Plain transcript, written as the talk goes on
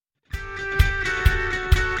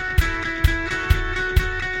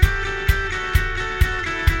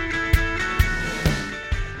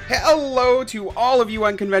Hello to all of you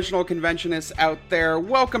unconventional conventionists out there.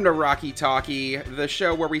 Welcome to Rocky Talkie, the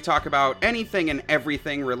show where we talk about anything and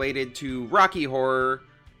everything related to Rocky Horror.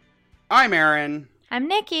 I'm Aaron. I'm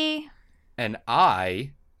Nikki. And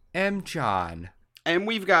I am John. And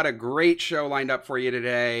we've got a great show lined up for you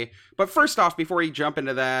today. But first off, before we jump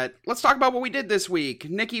into that, let's talk about what we did this week.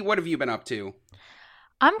 Nikki, what have you been up to?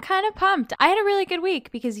 I'm kind of pumped. I had a really good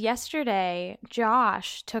week because yesterday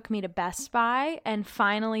Josh took me to Best Buy and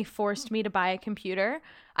finally forced me to buy a computer.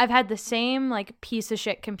 I've had the same piece of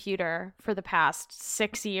shit computer for the past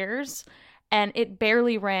 6 years, and it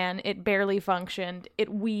barely ran, it barely functioned,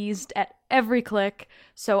 it wheezed at every click.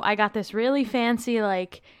 So I got this really fancy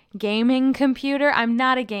gaming computer. I'm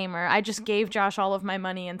not a gamer. I just gave Josh all of my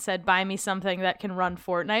money and said, buy me something that can run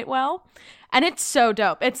Fortnite well. And it's so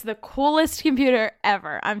dope. It's the coolest computer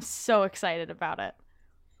ever. I'm so excited about it.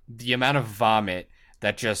 The amount of vomit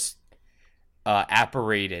that just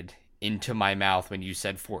apparated into my mouth when you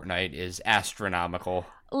said Fortnite is astronomical.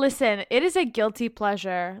 Listen, it is a guilty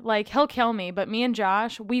pleasure. He'll kill me, but me and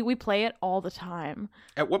Josh, we play it all the time.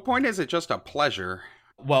 At what point is it just a pleasure?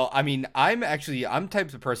 Well, I mean, I'm the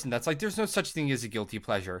type of person that's there's no such thing as a guilty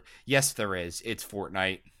pleasure. Yes, there is. It's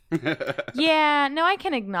Fortnite. Yeah, no, I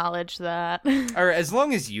can acknowledge that. Or as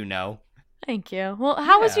long as you know. Thank you. Well,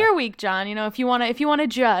 how was your week, John? If you want to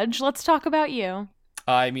judge, let's talk about you.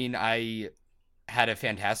 I mean, I had a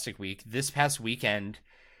fantastic week. This past weekend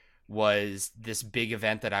was this big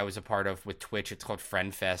event that I was a part of with Twitch. It's called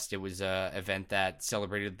Friend Fest. It was a event that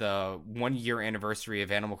celebrated the 1-year anniversary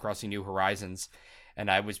of Animal Crossing New Horizons. And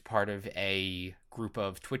I was part of a group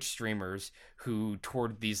of Twitch streamers who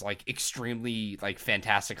toured these extremely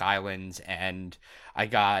fantastic islands, and I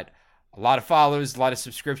got a lot of follows, a lot of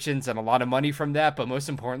subscriptions, and a lot of money from that. But most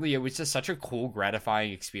importantly, it was just such a cool,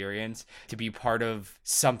 gratifying experience to be part of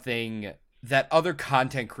something that other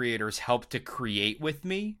content creators helped to create with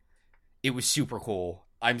me. It was super cool.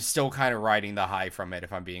 I'm still kind of riding the high from it,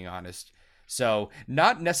 if I'm being honest. So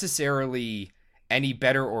not necessarily any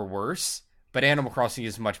better or worse, but Animal Crossing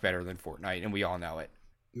is much better than Fortnite, and we all know it.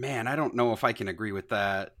 Man, I don't know if I can agree with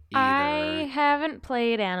that either. I haven't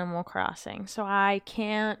played Animal Crossing, so I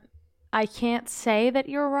can't say that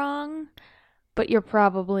you're wrong, but you're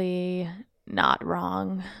probably not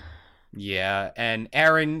wrong. Yeah, and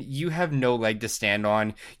Aaron, you have no leg to stand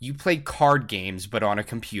on. You play card games, but on a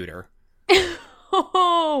computer.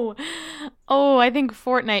 Oh, I think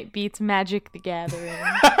Fortnite beats Magic the Gathering.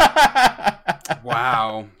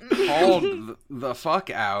 Wow. Called the fuck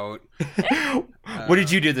out. What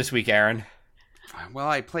did you do this week, Aaron? Well,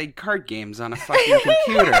 I played card games on a fucking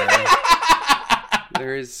computer.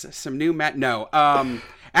 There's some new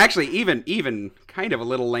actually, even kind of a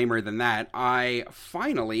little lamer than that, I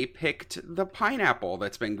finally picked the pineapple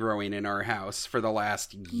that's been growing in our house for the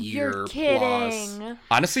last year. You're kidding. Plus.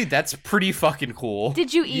 Honestly, that's pretty fucking cool.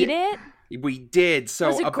 Did you eat it? We did. So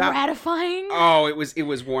was it gratifying? Oh, it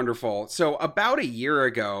was wonderful. So about a year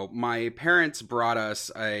ago, my parents brought us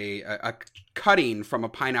a cutting from a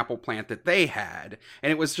pineapple plant that they had,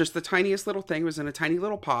 and it was just the tiniest little thing. It was in a tiny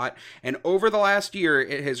little pot, and over the last year,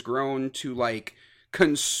 it has grown to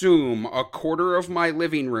consume a quarter of my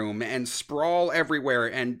living room and sprawl everywhere.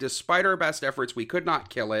 And despite our best efforts, we could not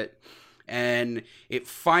kill it. And it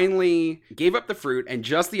finally gave up the fruit. And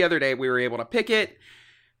just the other day, we were able to pick it,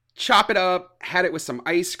 chop it up, had it with some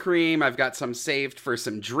ice cream. I've got some saved for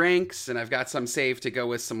some drinks, and I've got some saved to go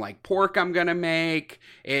with some pork I'm gonna make.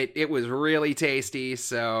 It was really tasty,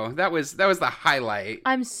 so that was the highlight.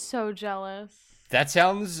 I'm so jealous. That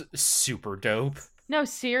sounds super dope. No,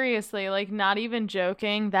 seriously, not even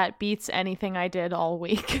joking, that beats anything I did all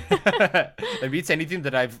week. That beats anything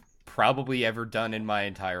that I've probably ever done in my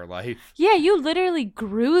entire life. Yeah, you literally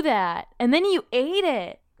grew that, and then you ate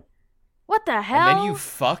it. What the hell? And then you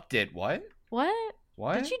fucked it. What? What?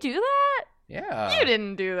 What? Did you do that? Yeah. You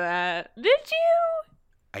didn't do that. Did you?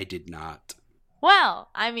 I did not. Well,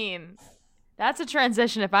 I mean, that's a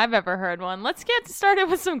transition if I've ever heard one. Let's get started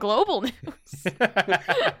with some global news.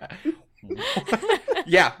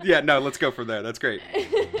 Yeah, no, let's go from there. That's great.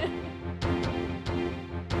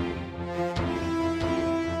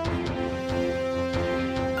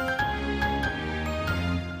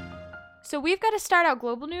 So we've got to start out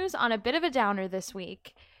global news on a bit of a downer this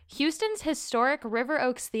week. Houston's historic River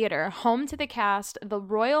Oaks Theater, home to the cast The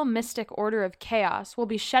Royal Mystic Order of Chaos, will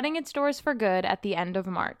be shutting its doors for good at the end of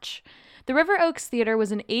March. The River Oaks Theater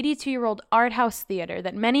was an 82-year-old art house theater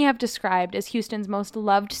that many have described as Houston's most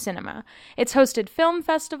loved cinema. It's hosted film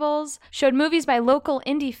festivals, showed movies by local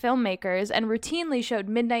indie filmmakers, and routinely showed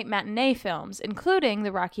midnight matinee films, including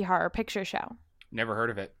the Rocky Horror Picture Show. Never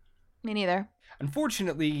heard of it. Me neither.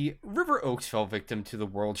 Unfortunately, River Oaks fell victim to the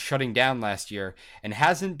world shutting down last year and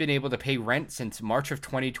hasn't been able to pay rent since March of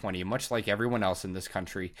 2020, much like everyone else in this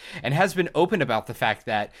country, and has been open about the fact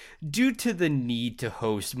that, due to the need to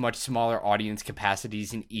host much smaller audience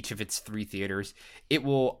capacities in each of its 3 theaters, it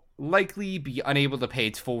will likely be unable to pay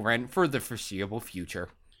its full rent for the foreseeable future.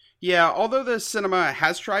 Yeah, although the cinema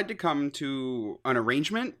has tried to come to an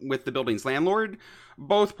arrangement with the building's landlord,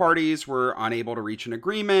 both parties were unable to reach an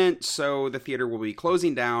agreement, so the theater will be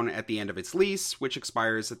closing down at the end of its lease, which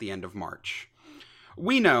expires at the end of March.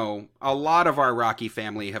 We know a lot of our Rocky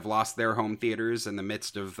family have lost their home theaters in the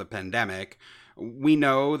midst of the pandemic. We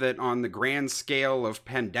know that on the grand scale of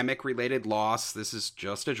pandemic-related loss, this is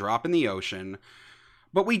just a drop in the ocean.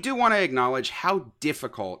 But we do want to acknowledge how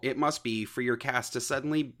difficult it must be for your cast to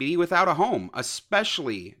suddenly be without a home,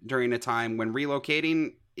 especially during a time when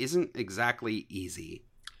relocating isn't exactly easy.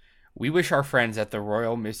 We wish our friends at the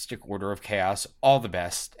Royal Mystic Order of Chaos all the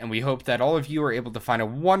best, and we hope that all of you are able to find a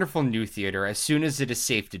wonderful new theater as soon as it is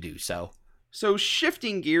safe to do so. So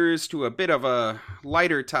shifting gears to a bit of a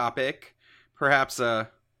lighter topic, perhaps a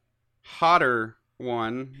hotter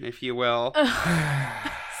one, if you will.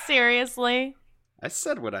 Seriously? I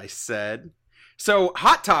said what I said. So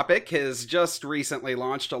Hot Topic has just recently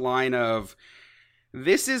launched a line of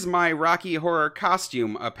 "This is my Rocky Horror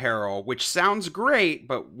costume apparel," which sounds great,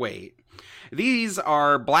 but wait. These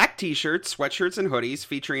are black t-shirts, sweatshirts, and hoodies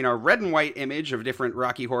featuring a red and white image of different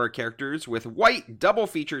Rocky Horror characters with white double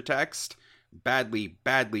feature text, badly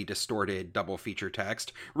distorted double feature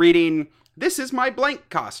text, reading, "This is my blank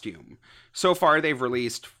costume." So far, they've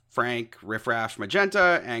released Frank, Riff Raff,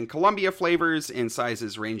 Magenta, and Columbia flavors in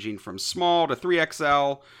sizes ranging from small to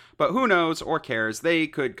 3XL, but who knows or cares, they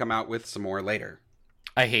could come out with some more later.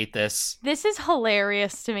 I hate this. This is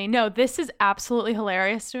hilarious to me. No, this is absolutely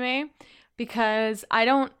hilarious to me because I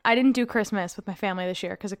didn't do Christmas with my family this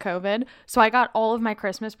year because of COVID. So I got all of my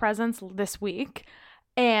Christmas presents this week.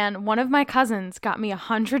 And one of my cousins got me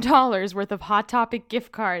 $100 worth of Hot Topic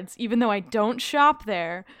gift cards, even though I don't shop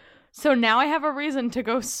there. So now I have a reason to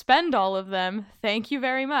go spend all of them. Thank you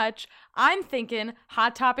very much. I'm thinking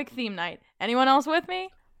Hot Topic theme night. Anyone else with me?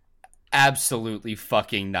 Absolutely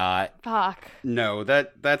fucking not. Fuck. No,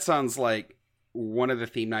 that sounds like one of the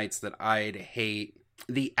theme nights that I'd hate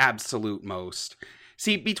the absolute most.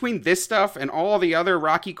 See, between this stuff and all the other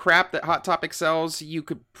Rocky crap that Hot Topic sells, you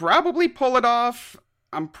could probably pull it off.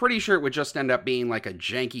 I'm pretty sure it would just end up being like a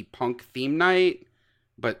janky punk theme night,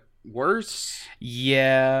 but worse.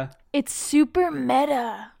 Yeah. It's super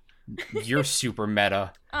meta. You're super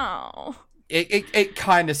meta. Oh. It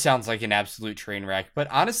kind of sounds like an absolute train wreck, but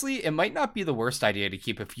honestly, it might not be the worst idea to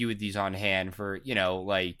keep a few of these on hand for,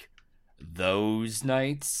 like, those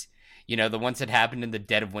nights. The ones that happen in the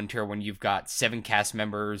dead of winter when you've got 7 cast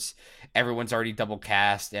members, everyone's already double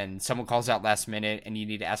cast, and someone calls out last minute, and you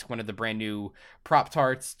need to ask one of the brand new prop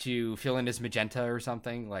tarts to fill in as Magenta or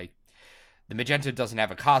something. Like, the Magenta doesn't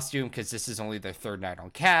have a costume because this is only their 3rd night on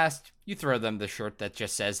cast. You throw them the shirt that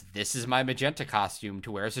just says, "This is my Magenta costume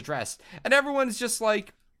to wear as a dress." And everyone's just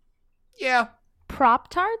like, yeah. Prop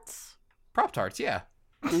tarts? Prop tarts, yeah.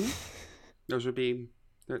 Mm-hmm. Those would be,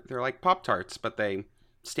 they're like Pop-Tarts, but they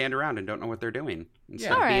stand around and don't know what they're doing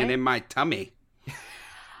instead of being in my tummy.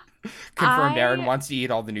 Confirmed Aaron wants to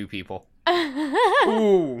eat all the new people.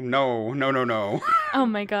 Ooh, no. Oh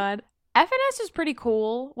my god. FNS is pretty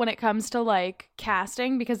cool when it comes to like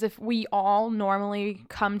casting because if we all normally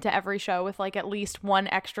come to every show with like at least one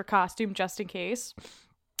extra costume just in case.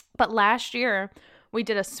 But last year we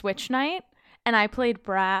did a switch night and I played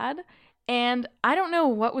Brad and I don't know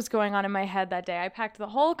what was going on in my head that day. I packed the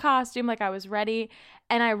whole costume like I was ready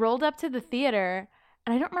and I rolled up to the theater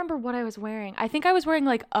and I don't remember what I was wearing. I think I was wearing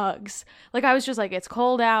like Uggs. Like I was just like, it's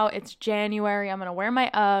cold out, it's January, I'm going to wear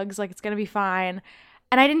my Uggs, like it's going to be fine.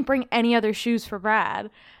 And I didn't bring any other shoes for Brad.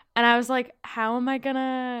 And I was like, how am I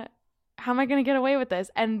gonna get away with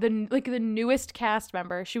this? And the newest cast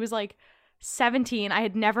member, she was like 17. I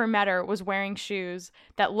had never met her, was wearing shoes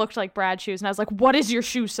that looked like Brad's shoes. And I was like, what is your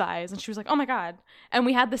shoe size? And she was like, oh my God. And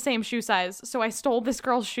we had the same shoe size. So I stole this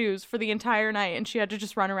girl's shoes for the entire night and she had to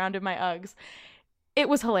just run around in my Uggs. It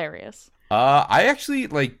was hilarious. I actually,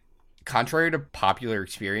 contrary to popular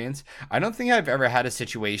experience, I don't think I've ever had a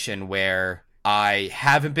situation where I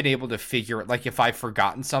haven't been able to figure it. Like, if I've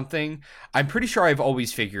forgotten something, I'm pretty sure I've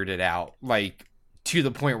always figured it out, to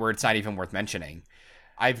the point where it's not even worth mentioning.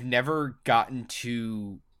 I've never gotten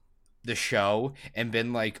to the show and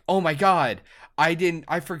been like, oh my God,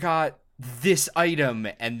 I forgot this item,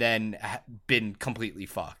 and then been completely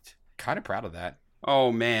fucked. Kind of proud of that.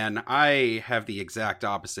 Oh man, I have the exact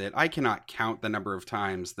opposite. I cannot count the number of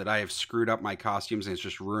times that I have screwed up my costumes and it's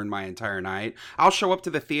just ruined my entire night. I'll show up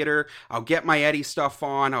to the theater, I'll get my Eddie stuff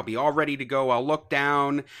on, I'll be all ready to go, I'll look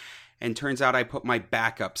down, and turns out I put my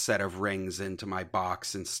backup set of rings into my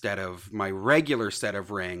box instead of my regular set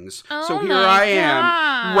of rings. Oh so here my I am,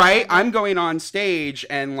 God. right? I'm going on stage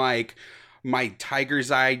and like my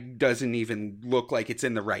tiger's eye doesn't even look like it's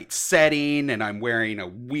in the right setting, and I'm wearing a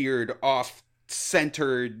weird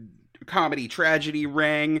off-centered comedy tragedy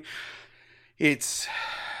ring. It's...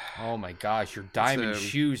 Oh my gosh, your diamond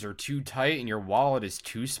shoes are too tight and your wallet is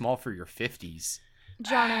too small for your 50s.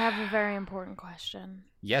 John, I have a very important question.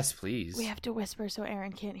 Yes, please. We have to whisper so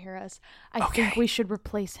Aaron can't hear us. I think we should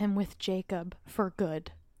replace him with Jacob for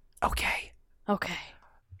good. Okay. Okay.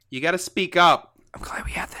 You gotta speak up. I'm glad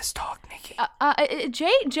we had this talk, Nikki.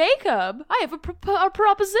 Jacob, I have a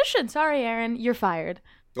proposition. Sorry, Aaron, you're fired.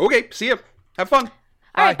 Okay, see ya. Have fun.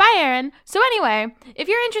 All right, bye, Aaron. So anyway, if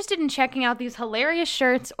you're interested in checking out these hilarious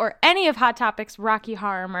shirts or any of Hot Topic's Rocky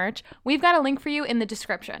Horror merch, we've got a link for you in the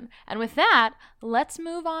description. And with that, let's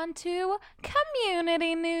move on to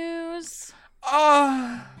community news.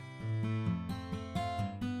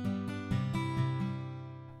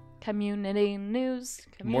 Community news.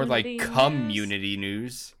 More like community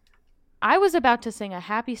news. I was about to sing a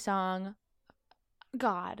happy song.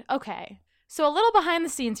 God. Okay. So a little behind the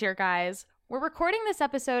scenes here, guys. We're recording this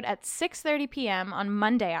episode at 6:30 p.m. on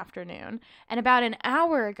Monday afternoon, and about an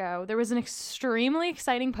hour ago, there was an extremely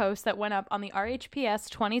exciting post that went up on the RHPS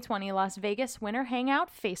 2020 Las Vegas Winter Hangout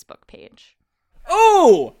Facebook page.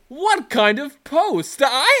 Oh, what kind of post?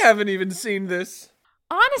 I haven't even seen this.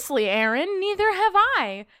 Honestly, Aaron, neither have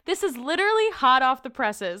I. This is literally hot off the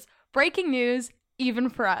presses. Breaking news, even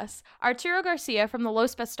for us. Arturo Garcia from the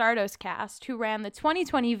Los Bastardos cast, who ran the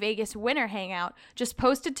 2020 Vegas Winter Hangout, just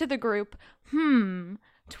posted to the group,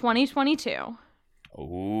 2022.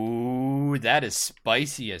 Ooh, that is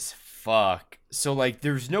spicy as fuck. So, like,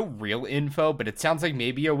 there's no real info, but it sounds like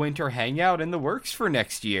maybe a winter hangout in the works for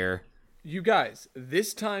next year. You guys,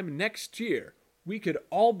 this time next year, we could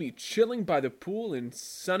all be chilling by the pool in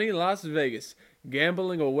sunny Las Vegas,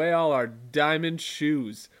 gambling away all our diamond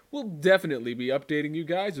shoes. We'll definitely be updating you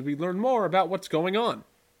guys as we learn more about what's going on.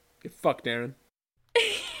 Get fucked, Aaron.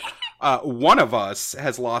 One of us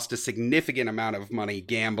has lost a significant amount of money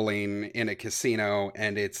gambling in a casino,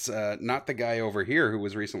 and it's not the guy over here who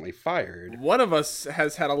was recently fired. One of us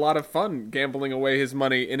has had a lot of fun gambling away his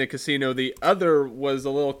money in a casino. The other was a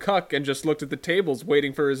little cuck and just looked at the tables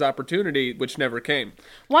waiting for his opportunity, which never came.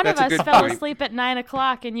 One That's of a us good fell point. asleep at 9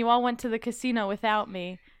 o'clock, and you all went to the casino without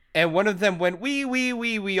me. And one of them went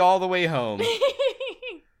wee all the way home.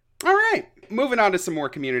 All right, moving on to some more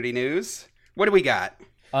community news. What do we got?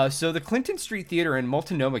 So the Clinton Street Theater in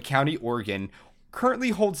Multnomah County, Oregon,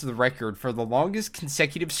 currently holds the record for the longest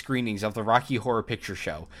consecutive screenings of the Rocky Horror Picture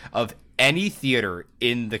Show of any theater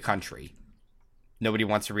in the country. Nobody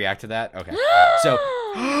wants to react to that? Okay.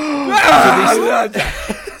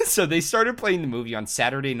 So they started playing the movie on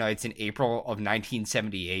Saturday nights in April of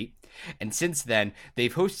 1978. And since then,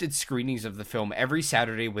 they've hosted screenings of the film every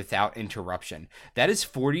Saturday without interruption. That is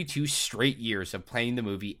 42 straight years of playing the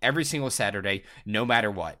movie every single Saturday, no matter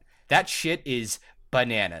what. That shit is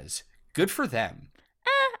bananas. Good for them.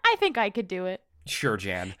 I think I could do it. Sure,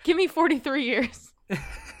 Jan. Give me 43 years.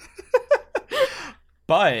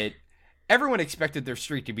 But everyone expected their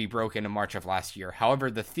streak to be broken in March of last year. However,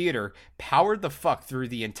 the theater powered the fuck through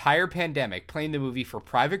the entire pandemic, playing the movie for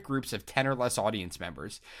private groups of 10 or less audience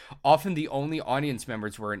members. Often the only audience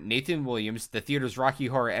members were Nathan Williams, the theater's Rocky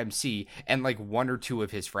Horror MC, and like one or two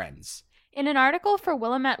of his friends. In an article for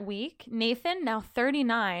Willamette Week, Nathan, now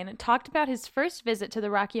 39, talked about his first visit to the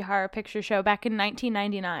Rocky Horror Picture Show back in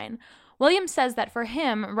 1999. Williams says that for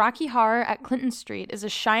him, Rocky Horror at Clinton Street is a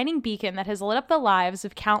shining beacon that has lit up the lives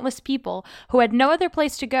of countless people who had no other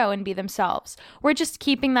place to go and be themselves. We're just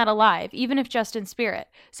keeping that alive, even if just in spirit.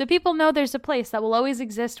 So people know there's a place that will always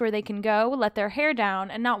exist where they can go, let their hair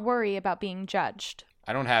down, and not worry about being judged.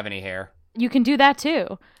 I don't have any hair. You can do that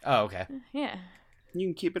too. Oh, okay. Yeah. You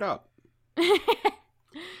can keep it up.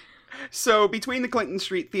 So, between the Clinton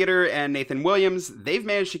Street Theater and Nathan Williams, they've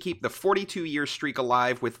managed to keep the 42-year streak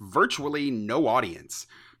alive with virtually no audience.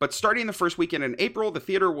 But starting the first weekend in April, the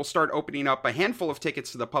theater will start opening up a handful of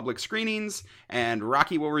tickets to the public screenings, and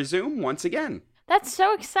Rocky will resume once again. That's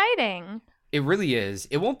so exciting. It really is.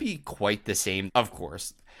 It won't be quite the same, of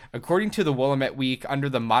course. According to the Willamette Week, under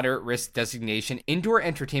the moderate risk designation, indoor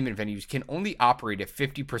entertainment venues can only operate at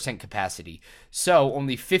 50% capacity, so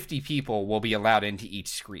only 50 people will be allowed into each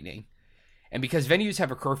screening. And because venues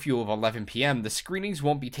have a curfew of 11 p.m., the screenings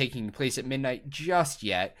won't be taking place at midnight just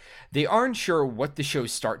yet. They aren't sure what the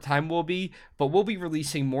show's start time will be, but we'll be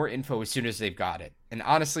releasing more info as soon as they've got it. And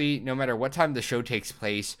honestly, no matter what time the show takes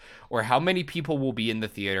place or how many people will be in the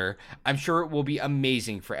theater, I'm sure it will be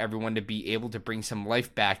amazing for everyone to be able to bring some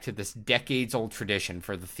life back to this decades-old tradition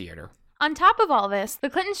for the theater. On top of all this, the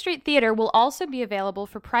Clinton Street Theater will also be available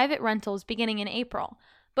for private rentals beginning in April.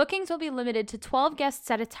 Bookings will be limited to 12 guests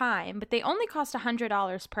at a time, but they only cost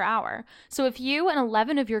 $100 per hour. So if you and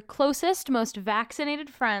 11 of your closest, most vaccinated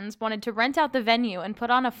friends wanted to rent out the venue and put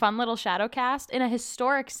on a fun little shadowcast in a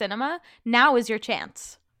historic cinema, now is your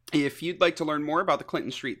chance. If you'd like to learn more about the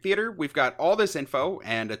Clinton Street Theater, we've got all this info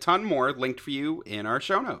and a ton more linked for you in our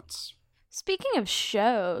show notes. Speaking of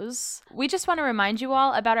shows, we just want to remind you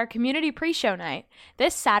all about our community pre-show night.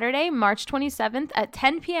 This Saturday, March 27th at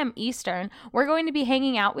 10 p.m. Eastern, we're going to be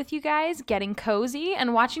hanging out with you guys, getting cozy,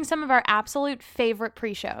 and watching some of our absolute favorite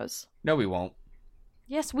pre-shows. No, we won't.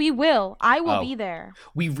 Yes, we will. I will be there.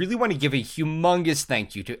 We really want to give a humongous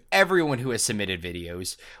thank you to everyone who has submitted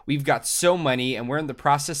videos. We've got so many, and we're in the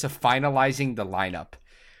process of finalizing the lineup.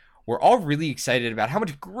 We're all really excited about how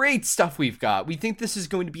much great stuff we've got. We think this is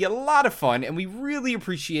going to be a lot of fun, and we really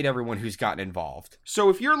appreciate everyone who's gotten involved. So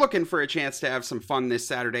if you're looking for a chance to have some fun this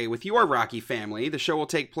Saturday with your Rocky family, the show will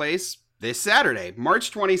take place this Saturday,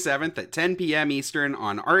 March 27th at 10 p.m. Eastern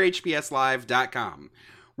on rhpslive.com.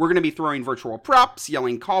 We're going to be throwing virtual props,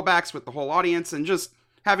 yelling callbacks with the whole audience, and just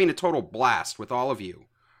having a total blast with all of you.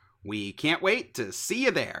 We can't wait to see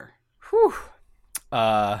you there. Whew.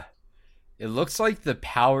 It looks like the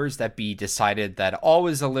powers that be decided that all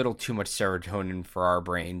was a little too much serotonin for our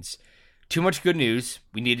brains. Too much good news.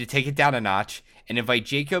 We need to take it down a notch and invite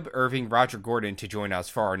Jacob, Irving, Roger Gordon to join us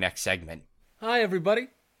for our next segment. Hi, everybody.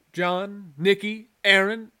 John, Nikki,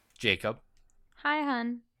 Aaron. Jacob. Hi,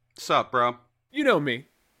 hun. Sup, bro? You know me.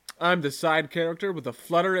 I'm the side character with a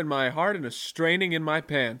flutter in my heart and a straining in my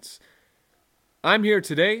pants. I'm here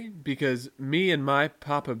today because me and my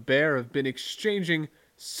Papa Bear have been exchanging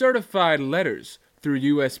certified letters through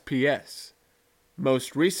USPS.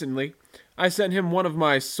 Most recently, I sent him one of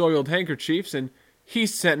my soiled handkerchiefs, and he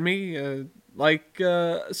sent me, a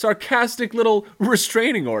sarcastic little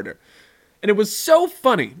restraining order. And it was so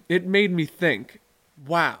funny, it made me think,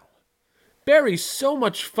 wow, Barry's so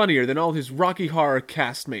much funnier than all his Rocky Horror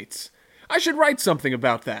castmates. I should write something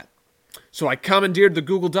about that. So I commandeered the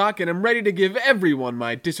Google Doc, and I'm ready to give everyone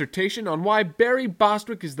my dissertation on why Barry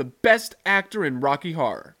Bostwick is the best actor in Rocky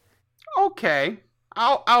Horror. Okay,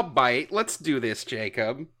 I'll bite. Let's do this,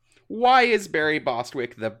 Jacob. Why is Barry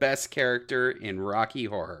Bostwick the best character in Rocky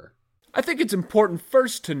Horror? I think it's important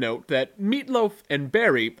first to note that Meatloaf and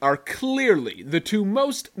Barry are clearly the two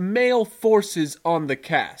most male forces on the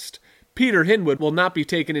cast. Peter Hinwood will not be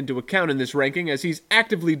taken into account in this ranking, as he's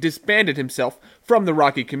actively disbanded himself from the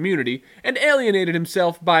Rocky community and alienated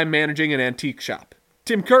himself by managing an antique shop.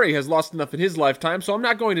 Tim Curry has lost enough in his lifetime, so I'm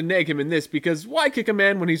not going to nag him in this, because why kick a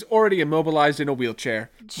man when he's already immobilized in a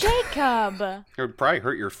wheelchair? Jacob! It would probably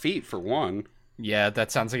hurt your feet, for one. Yeah,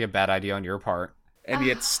 that sounds like a bad idea on your part. And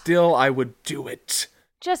yet still I would do it.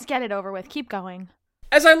 Just get it over with. Keep going.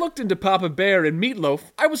 As I looked into Papa Bear and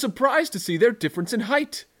Meatloaf, I was surprised to see their difference in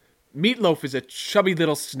height. Meatloaf is a chubby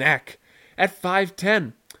little snack at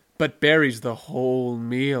 5'10", but Barry's the whole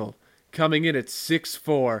meal, coming in at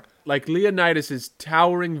 6'4", like Leonidas'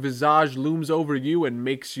 towering visage looms over you and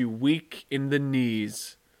makes you weak in the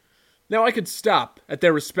knees. Now I could stop at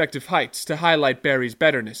their respective heights to highlight Barry's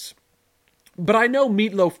betterness, but I know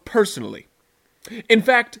Meatloaf personally. In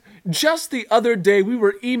fact, just the other day we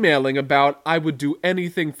were emailing about I would do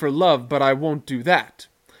anything for love, but I won't do that.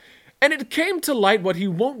 And it came to light what he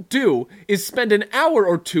won't do is spend an hour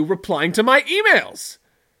or two replying to my emails.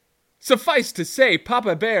 Suffice to say,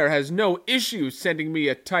 Papa Bear has no issue sending me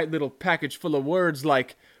a tight little package full of words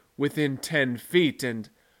like within 10 feet and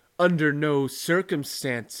under no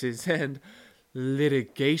circumstances and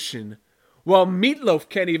litigation, while Meatloaf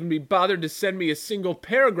can't even be bothered to send me a single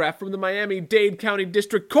paragraph from the Miami-Dade County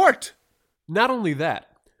District Court. Not only that,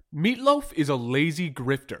 Meatloaf is a lazy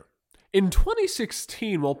grifter. In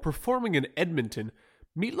 2016, while performing in Edmonton,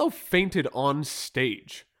 Meatloaf fainted on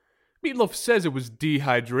stage. Meatloaf says it was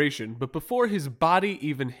dehydration, but before his body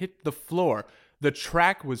even hit the floor, the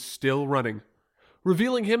track was still running,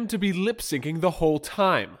 revealing him to be lip-syncing the whole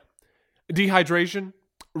time. Dehydration?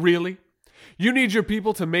 Really? You need your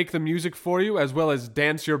people to make the music for you as well as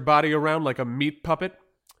dance your body around like a meat puppet?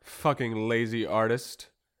 Fucking lazy artist.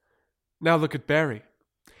 Now look at Barry.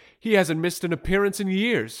 He hasn't missed an appearance in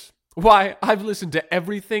years. Why, I've listened to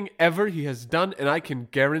everything ever he has done, and I can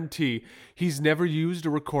guarantee he's never used a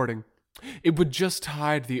recording. It would just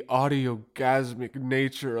hide the audiogasmic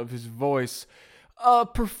nature of his voice, a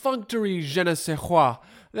perfunctory je ne sais quoi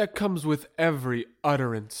that comes with every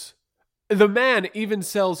utterance. The man even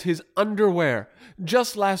sells his underwear.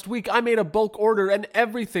 Just last week, I made a bulk order and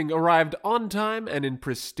everything arrived on time and in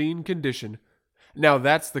pristine condition. Now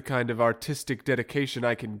that's the kind of artistic dedication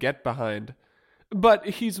I can get behind. But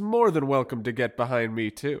he's more than welcome to get behind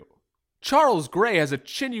me, too. Charles Gray has a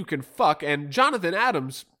chin you can fuck, and Jonathan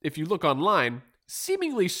Adams, if you look online,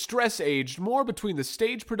 seemingly stress-aged more between the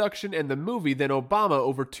stage production and the movie than Obama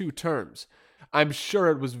over 2 terms. I'm sure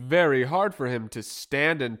it was very hard for him to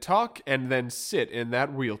stand and talk and then sit in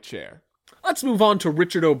that wheelchair. Let's move on to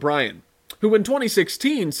Richard O'Brien, who in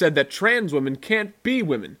 2016 said that trans women can't be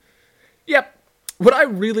women. Yep, what I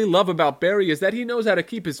really love about Barry is that he knows how to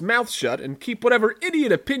keep his mouth shut and keep whatever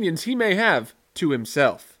idiot opinions he may have to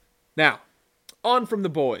himself. Now, on from the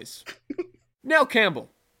boys. Nell Campbell.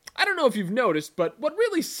 I don't know if you've noticed, but what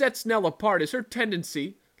really sets Nell apart is her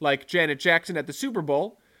tendency, like Janet Jackson at the Super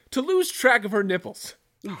Bowl, to lose track of her nipples.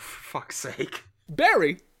 Oh, for fuck's sake.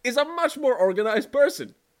 Barry is a much more organized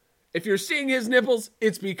person. If you're seeing his nipples,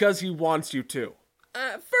 it's because he wants you to.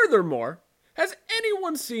 Furthermore, has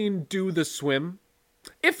anyone seen Do the Swim?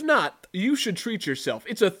 If not, you should treat yourself.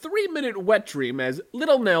 It's a 3-minute wet dream as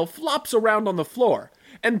little Nell flops around on the floor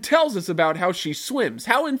and tells us about how she swims,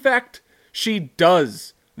 how in fact she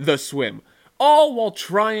does the swim, all while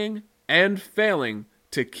trying and failing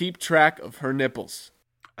to keep track of her nipples.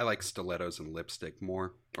 I like stilettos and lipstick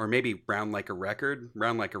more. Or maybe Round Like a Record.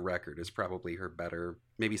 Round Like a Record is probably her better.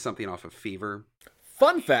 Maybe something off of Fever.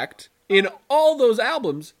 Fun fact, in all those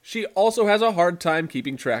albums, she also has a hard time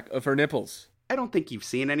keeping track of her nipples. I don't think you've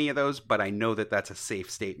seen any of those, but I know that that's a safe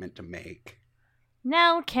statement to make.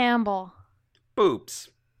 Nell Campbell. Boobs.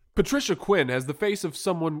 Patricia Quinn has the face of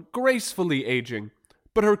someone gracefully aging,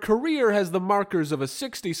 but her career has the markers of a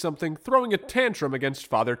 60-something throwing a tantrum against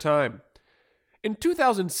Father Time. In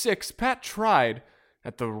 2006, Pat tried,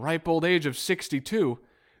 at the ripe old age of 62,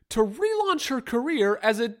 to relaunch her career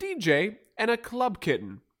as a DJ and a club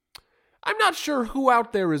kitten. I'm not sure who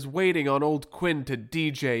out there is waiting on old Quinn to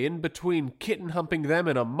DJ in between kitten humping them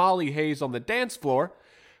in a Molly Haze on the dance floor,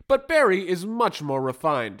 but Barry is much more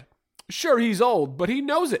refined. Sure, he's old, but he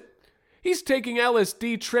knows it. He's taking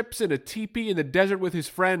LSD trips in a teepee in the desert with his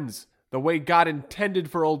friends, the way God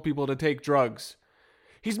intended for old people to take drugs.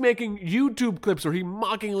 He's making YouTube clips where he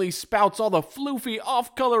mockingly spouts all the floofy,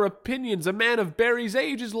 off-color opinions a man of Barry's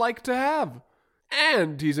age is like to have.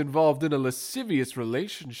 And he's involved in a lascivious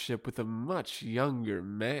relationship with a much younger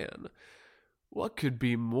man. What could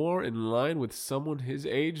be more in line with someone his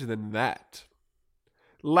age than that?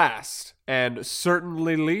 Last, and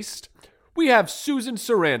certainly least, we have Susan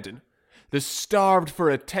Sarandon, the starved for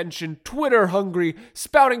attention, Twitter-hungry,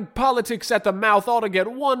 spouting politics at the mouth all to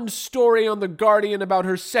get one story on The Guardian about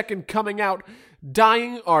her second coming out,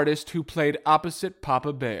 dying artist who played opposite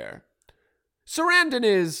Papa Bear. Sarandon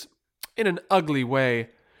is, in an ugly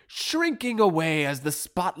way, shrinking away as the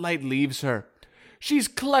spotlight leaves her. She's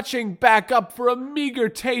clutching back up for a meager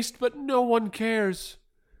taste, but no one cares.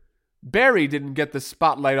 Barry didn't get the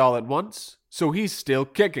spotlight all at once, so he's still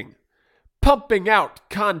kicking. Pumping out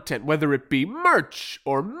content, whether it be merch,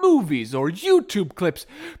 or movies, or YouTube clips,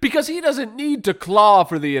 because he doesn't need to claw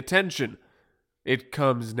for the attention. It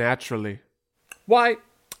comes naturally. Why,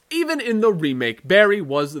 even in the remake, Barry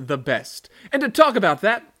was the best. And to talk about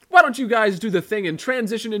that, why don't you guys do the thing and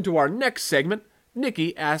transition into our next segment,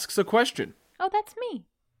 Nikki Asks a Question. Oh, that's me.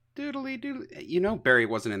 Doodly doodly. You know Barry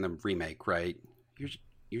wasn't in the remake, right?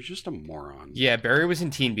 You're just a moron. Yeah, Barry was in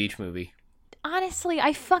Teen Beach Movie. Honestly,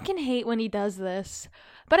 I fucking hate when he does this.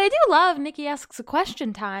 But I do love Nikki Asks a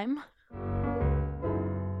Question time.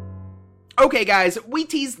 Okay, guys, we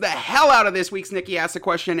teased the hell out of this week's Nikki Asks a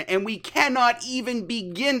Question, and we cannot even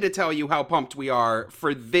begin to tell you how pumped we are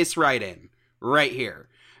for this write-in right here.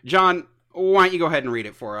 John, why don't you go ahead and read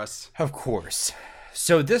it for us? Of course.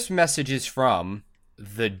 So this message is from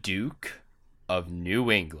the Duke of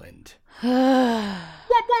New England.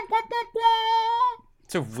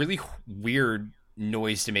 It's a really weird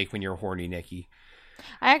noise to make when you're horny, Nikki.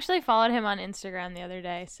 I actually followed him on Instagram the other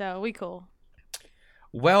day, so we cool.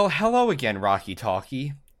 Well, hello again, Rocky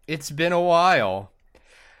Talkie. It's been a while.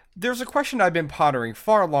 There's a question I've been pondering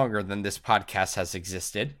far longer than this podcast has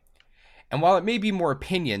existed. And while it may be more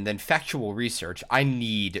opinion than factual research, I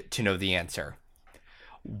need to know the answer.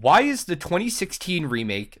 Why is the 2016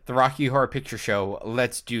 remake, The Rocky Horror Picture Show,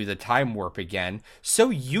 Let's Do the Time Warp Again, so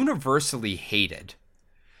universally hated?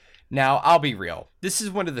 Now, I'll be real. This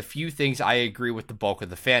is one of the few things I agree with the bulk of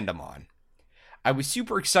the fandom on. I was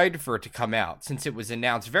super excited for it to come out, since it was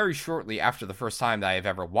announced very shortly after the first time that I have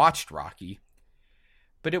ever watched Rocky.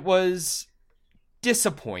 But it was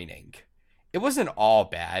disappointing. It wasn't all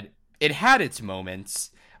bad. It had its moments,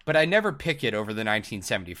 but I never pick it over the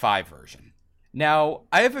 1975 version. Now,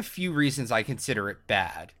 I have a few reasons I consider it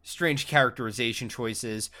bad. Strange characterization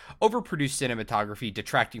choices, overproduced cinematography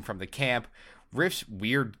detracting from the camp, Riff's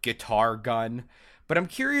weird guitar gun. But I'm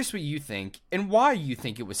curious what you think, and why you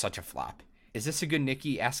think it was such a flop. Is this a good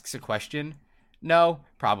Nikki asks a question? No,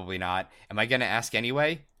 probably not. Am I gonna ask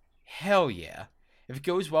anyway? Hell yeah. If it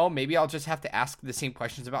goes well, maybe I'll just have to ask the same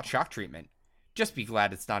questions about Shock Treatment. Just be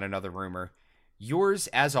glad it's not another rumor. Yours,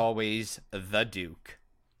 as always, The Duke.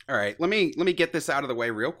 All right, let me get this out of the way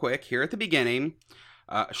real quick here at the beginning.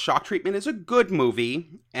 Shock Treatment is a good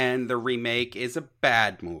movie, and the remake is a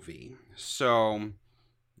bad movie. So,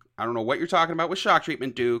 I don't know what you're talking about with Shock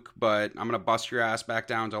Treatment, Duke, but I'm going to bust your ass back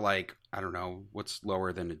down to, like, I don't know, what's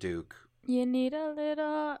lower than a Duke? You need a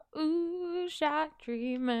little, shock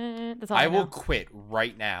treatment. That's all I will know. quit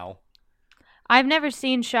right now. I've never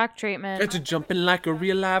seen Shock Treatment. Got you jumping like a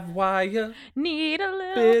real live wire. Need a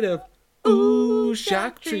little Bit of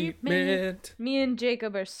shock treatment. Me and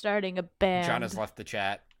Jacob are starting a band. John has left the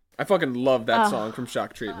chat. I fucking love that song from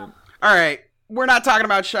Shock Treatment. All right. We're not talking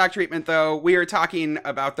about Shock Treatment, though. We are talking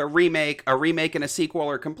about the remake. A remake and a sequel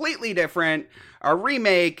are completely different. A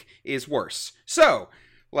remake is worse. So,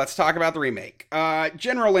 let's talk about the remake.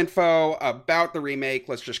 General info about the remake.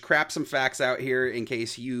 Let's just crap some facts out here in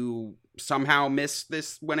case you somehow missed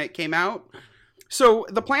this when it came out. So,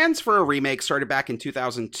 the plans for a remake started back in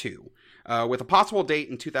 2002, with a possible date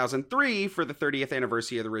in 2003 for the 30th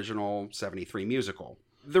anniversary of the original 73 musical.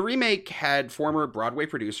 The remake had former Broadway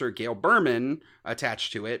producer Gail Berman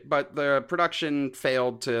attached to it, but the production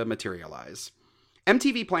failed to materialize.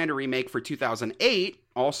 MTV planned a remake for 2008,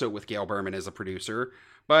 also with Gail Berman as a producer,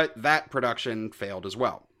 but that production failed as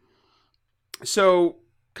well. So,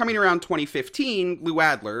 coming around 2015, Lou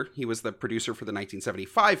Adler, he was the producer for the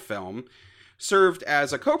 1975 film, served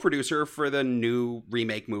as a co-producer for the new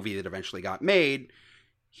remake movie that eventually got made.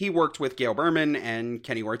 He worked with Gail Berman and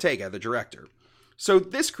Kenny Ortega, the director. So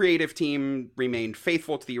this creative team remained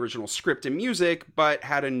faithful to the original script and music, but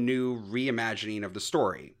had a new reimagining of the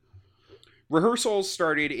story. Rehearsals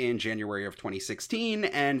started in January of 2016,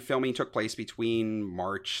 and filming took place between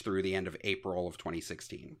March through the end of April of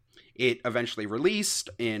 2016. It eventually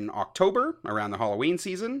released in October, around the Halloween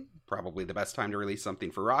season, probably the best time to release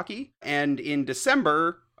something for Rocky. And in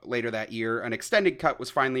December, later that year, an extended cut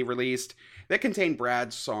was finally released that contained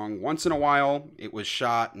Brad's song Once in a While. It was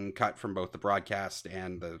shot and cut from both the broadcast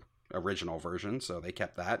and the original version, so they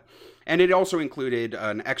kept that. And it also included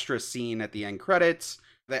an extra scene at the end credits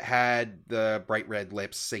that had the Bright Red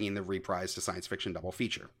Lips singing the reprise to Science Fiction double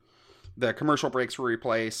feature. The commercial breaks were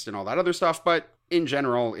replaced and all that other stuff, but in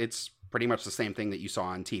general, it's pretty much the same thing that you saw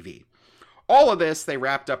on TV. All of this they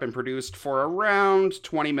wrapped up and produced for around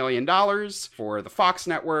 $20 million for the Fox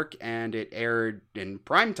network, and it aired in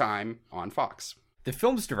primetime on Fox. The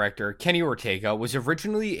film's director, Kenny Ortega, was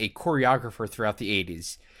originally a choreographer throughout the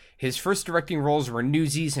 80s. His first directing roles were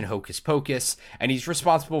Newsies and Hocus Pocus, and he's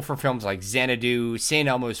responsible for films like Xanadu, St.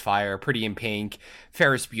 Elmo's Fire, Pretty in Pink,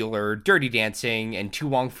 Ferris Bueller, Dirty Dancing, and To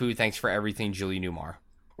Wong Foo, Thanks for Everything, Julie Newmar.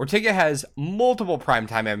 Ortega has multiple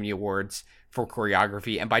Primetime Emmy Awards for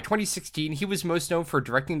choreography, and by 2016, he was most known for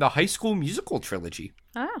directing the High School Musical trilogy.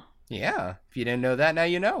 Oh. Yeah, if you didn't know that, now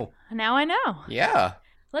you know. Now I know. Yeah.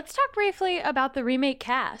 Let's talk briefly about the remake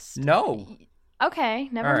cast. No. Okay,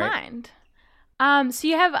 never All right. mind. So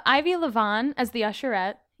you have Ivy Levon as the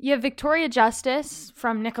usherette. You have Victoria Justice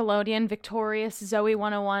from Nickelodeon, Victorious Zoe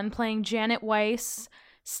 101 playing Janet Weiss,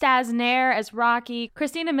 Staz Nair as Rocky,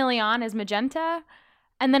 Christina Milian as Magenta,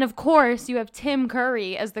 and then of course you have Tim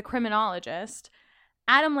Curry as the criminologist.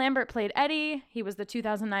 Adam Lambert played Eddie. He was the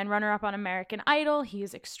 2009 runner-up on American Idol. He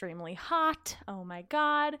is extremely hot. Oh my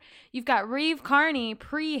god. You've got Reeve Carney,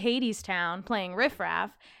 pre-Hadestown, playing Riff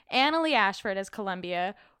Raff, Annalee Ashford as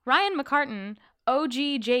Columbia, Ryan McCartan, OG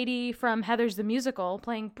JD from Heathers the Musical,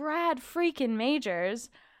 playing Brad freaking Majors,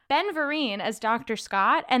 Ben Vereen as Dr.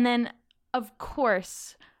 Scott, and then, of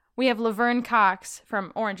course, we have Laverne Cox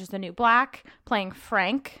from Orange is the New Black, playing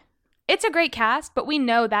Frank. It's a great cast, but we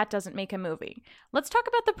know that doesn't make a movie. Let's talk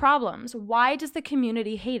about the problems. Why does the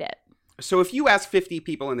community hate it? So if you ask 50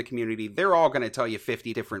 people in the community, they're all going to tell you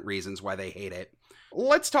 50 different reasons why they hate it.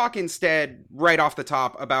 Let's talk instead, right off the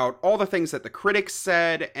top, about all the things that the critics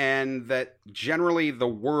said and that generally the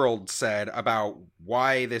world said about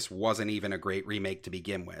why this wasn't even a great remake to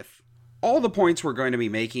begin with. All the points we're going to be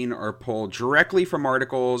making are pulled directly from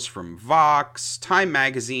articles from Vox, Time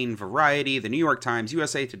Magazine, Variety, The New York Times,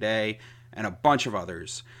 USA Today, and a bunch of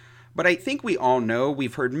others. But I think we all know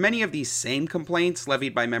we've heard many of these same complaints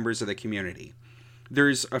levied by members of the community.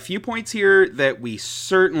 There's a few points here that we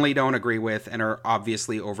certainly don't agree with and are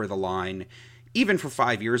obviously over the line, even for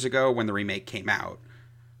 5 years ago when the remake came out.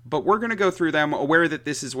 But we're going to go through them aware that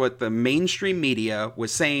this is what the mainstream media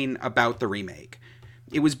was saying about the remake.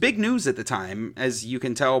 It was big news at the time, as you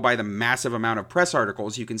can tell by the massive amount of press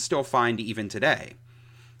articles you can still find even today.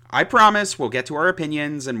 I promise we'll get to our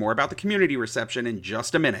opinions and more about the community reception in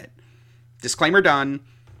just a minute. Disclaimer done.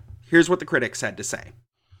 Here's what the critics had to say.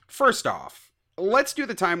 First off, Let's Do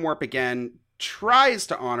the Time Warp Again tries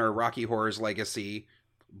to honor Rocky Horror's legacy,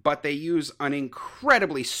 but they use an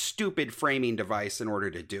incredibly stupid framing device in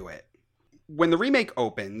order to do it. When the remake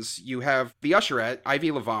opens, you have the usherette,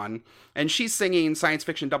 Ivy Levon, and she's singing science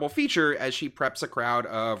fiction double feature as she preps a crowd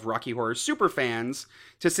of Rocky Horror superfans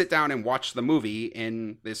to sit down and watch the movie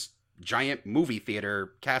in this giant movie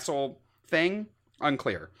theater castle thing.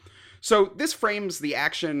 Unclear. So this frames the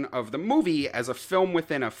action of the movie as a film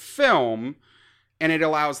within a film, and it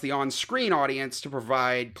allows the on-screen audience to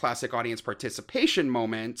provide classic audience participation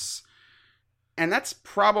moments. And that's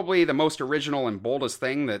probably the most original and boldest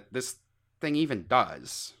thing that this thing even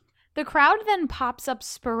does. The crowd then pops up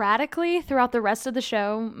sporadically throughout the rest of the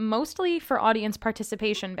show, mostly for audience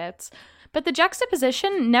participation bits. But the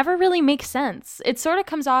juxtaposition never really makes sense. It sort of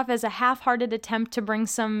comes off as a half-hearted attempt to bring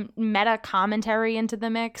some meta commentary into the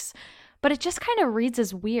mix, but it just kind of reads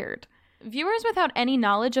as weird. Viewers without any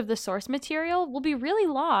knowledge of the source material will be really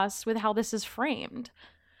lost with how this is framed.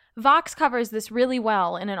 Vox covers this really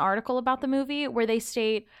well in an article about the movie where they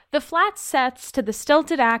state, "The flat sets to the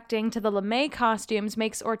stilted acting to the LeMay costumes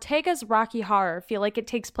makes Ortega's Rocky Horror feel like it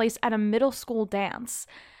takes place at a middle school dance."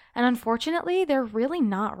 And unfortunately, they're really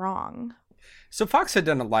not wrong. So Fox had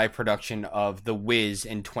done a live production of The Wiz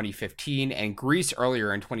in 2015 and Grease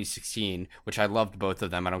earlier in 2016, which I loved both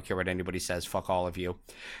of them. I don't care what anybody says. Fuck all of you.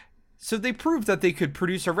 So they proved that they could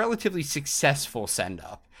produce a relatively successful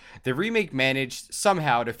send-up. The remake managed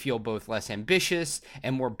somehow to feel both less ambitious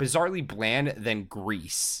and more bizarrely bland than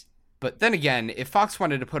Grease. But then again, if Fox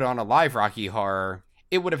wanted to put on a live Rocky Horror,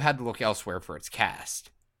 it would have had to look elsewhere for its cast.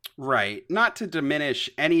 Right. Not to diminish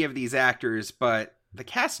any of these actors, but the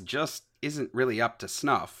cast just isn't really up to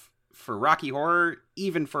snuff for Rocky Horror,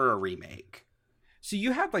 even for a remake. So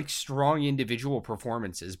you have like strong individual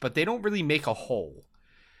performances, but they don't really make a whole.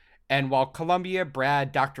 And while Columbia,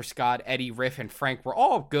 Brad, Dr. Scott, Eddie, Riff, and Frank were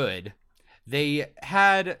all good, they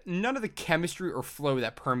had none of the chemistry or flow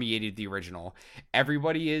that permeated the original.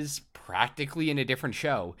 Everybody is practically in a different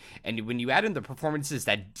show. And when you add in the performances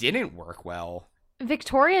that didn't work well...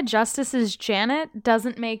 Victoria Justice's Janet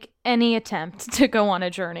doesn't make any attempt to go on a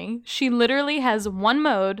journey. She literally has one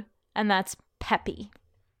mode, and that's peppy.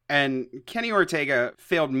 And Kenny Ortega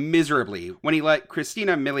failed miserably when he let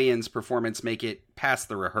Christina Milian's performance make it past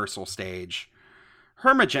the rehearsal stage.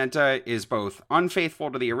 Her magenta is both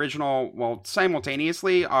unfaithful to the original while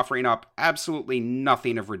simultaneously offering up absolutely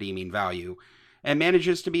nothing of redeeming value, and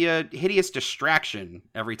manages to be a hideous distraction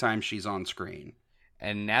every time she's on screen.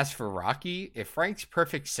 And as for Rocky, if Frank's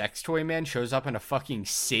perfect sex toy man shows up in a fucking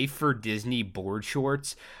safe for Disney board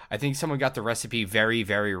shorts, I think someone got the recipe very,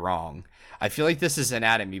 very wrong. I feel like this is an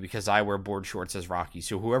ad at me because I wear board shorts as Rocky,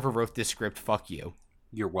 so whoever wrote this script, fuck you.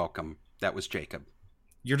 You're welcome. That was Jacob.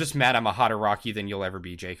 You're just mad I'm a hotter Rocky than you'll ever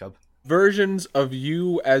be, Jacob. Versions of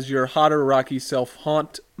you as your hotter Rocky self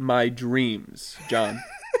haunt my dreams, John.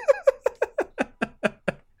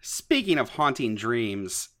 Speaking of haunting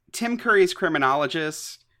dreams, Tim Curry's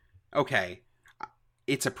Criminologist, okay,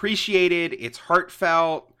 it's appreciated, it's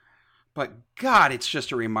heartfelt, but God, it's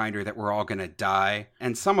just a reminder that we're all gonna die,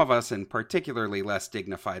 and some of us in particularly less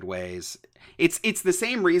dignified ways. It's the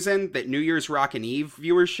same reason that New Year's Rockin' Eve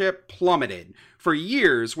viewership plummeted for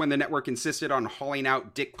years when the network insisted on hauling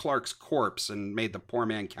out Dick Clark's corpse and made the poor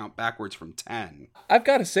man count backwards from 10. I've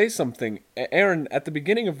got to say something. Aaron, at the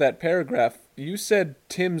beginning of that paragraph, you said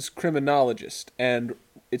Tim's Criminologist, and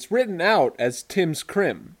it's written out as Tim's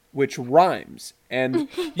Crim, which rhymes. And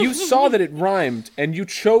you saw that it rhymed, and you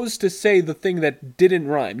chose to say the thing that didn't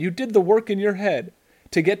rhyme. You did the work in your head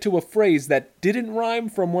to get to a phrase that didn't rhyme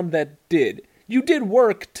from one that did. You did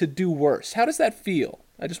work to do worse. How does that feel?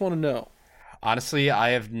 I just want to know. Honestly,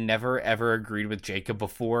 I have never, ever agreed with Jacob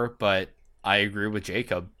before, but I agree with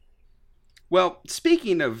Jacob. Well,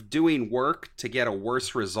 speaking of doing work to get a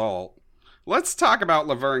worse result, let's talk about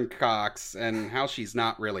Laverne Cox and how she's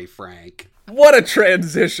not really Frank. What a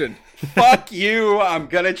transition! Fuck you. I'm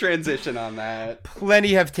gonna transition on that.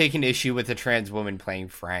 Plenty have taken issue with a trans woman playing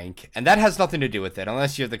Frank, and that has nothing to do with it,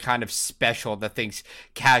 unless you're the kind of special that thinks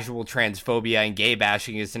casual transphobia and gay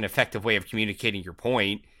bashing is an effective way of communicating your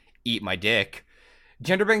point. Eat my dick.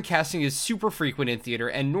 Gender-bent casting is super frequent in theater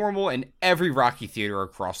and normal in every Rocky theater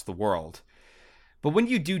across the world. But when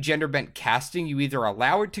you do gender-bent casting, you either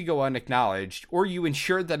allow it to go unacknowledged, or you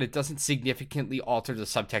ensure that it doesn't significantly alter the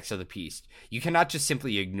subtext of the piece. You cannot just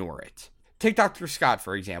simply ignore it. Take Dr. Scott,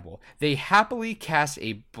 for example. They happily cast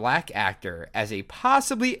a black actor as a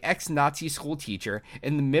possibly ex-Nazi school teacher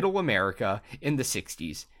in the middle America in the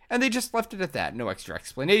 60s. And they just left it at that. No extra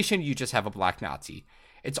explanation, you just have a black Nazi.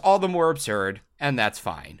 It's all the more absurd, and that's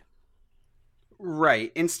fine.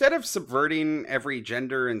 Right. Instead of subverting every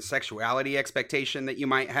gender and sexuality expectation that you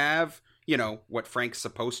might have, what Frank's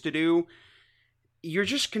supposed to do, you're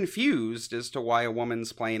just confused as to why a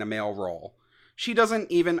woman's playing a male role. She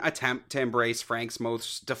doesn't even attempt to embrace Frank's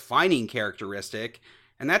most defining characteristic,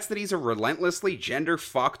 and that's that he's a relentlessly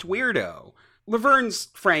gender-fucked weirdo. Laverne's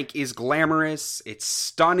Frank is glamorous, it's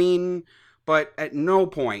stunning, but at no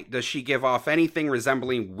point does she give off anything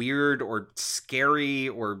resembling weird or scary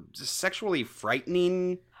or sexually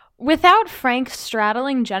frightening. Without Frank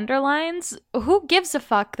straddling gender lines, who gives a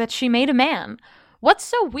fuck that she made a man? What's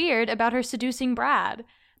so weird about her seducing Brad?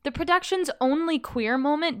 The production's only queer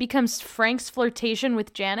moment becomes Frank's flirtation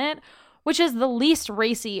with Janet, which is the least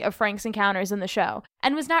racy of Frank's encounters in the show,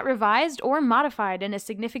 and was not revised or modified in a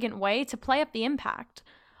significant way to play up the impact.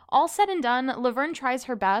 All said and done, Laverne tries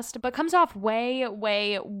her best, but comes off way,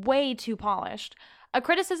 way, way too polished. A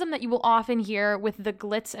criticism that you will often hear with the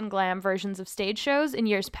glitz and glam versions of stage shows in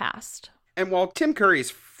years past. And while Tim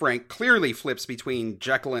Curry's Frank clearly flips between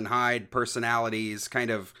Jekyll and Hyde personalities, kind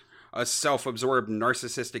of a self-absorbed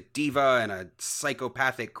narcissistic diva and a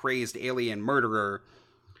psychopathic crazed alien murderer,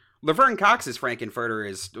 Laverne Cox's Frankenfurter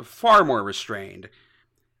is far more restrained,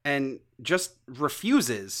 and just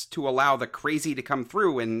refuses to allow the crazy to come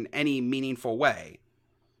through in any meaningful way.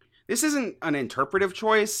 This isn't an interpretive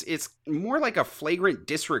choice, it's more like a flagrant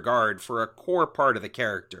disregard for a core part of the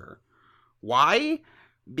character. Why?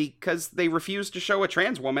 Because they refuse to show a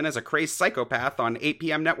trans woman as a crazed psychopath on 8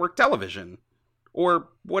 p.m. network television. Or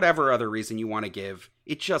whatever other reason you want to give.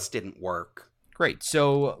 It just didn't work. Great,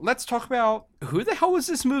 so let's talk about who the hell was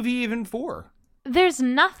this movie even for? There's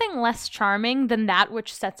nothing less charming than that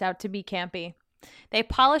which sets out to be campy. They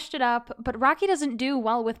polished it up, but Rocky doesn't do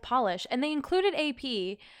well with polish, and they included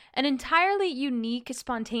AP, an entirely unique,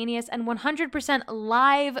 spontaneous, and 100%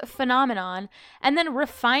 live phenomenon, and then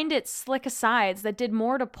refined its slick asides that did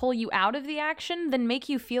more to pull you out of the action than make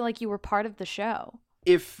you feel like you were part of the show.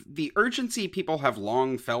 If the urgency people have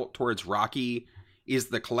long felt towards Rocky is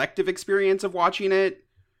the collective experience of watching it,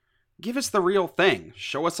 give us the real thing.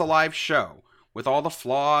 Show us a live show with all the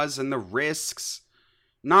flaws and the risks,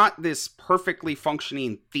 not this perfectly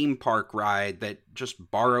functioning theme park ride that just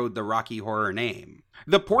borrowed the Rocky Horror name.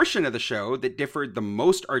 The portion of the show that differed the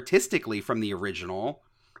most artistically from the original,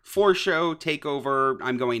 Floor Show, Takeover,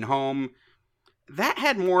 I'm Going Home, that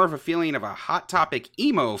had more of a feeling of a Hot Topic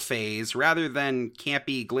emo phase rather than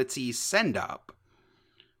campy, glitzy send-up.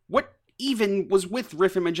 What even was with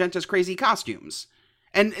Riff and Magenta's crazy costumes?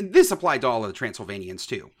 And this applied to all of the Transylvanians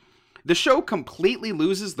too. The show completely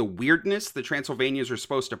loses the weirdness the Transylvanians are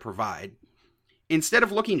supposed to provide. Instead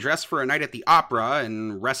of looking dressed for a night at the opera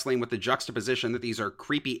and wrestling with the juxtaposition that these are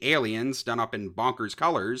creepy aliens done up in bonkers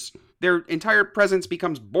colors, their entire presence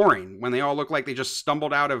becomes boring when they all look like they just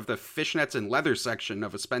stumbled out of the fishnets and leather section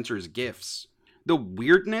of a Spencer's Gifts. The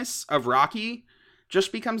weirdness of Rocky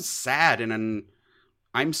just becomes sad in an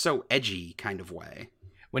I'm so edgy kind of way.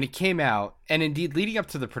 When it came out, and indeed leading up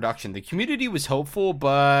to the production, the community was hopeful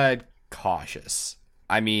but cautious.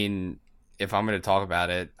 I mean, if I'm going to talk about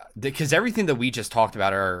it, because everything that we just talked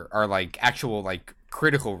about are like actual like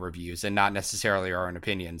critical reviews and not necessarily our own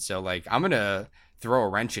opinions. So like I'm going to throw a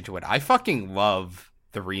wrench into it. I fucking love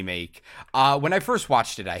the remake. When I first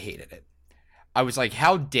watched it, I hated it. I was like,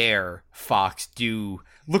 how dare Fox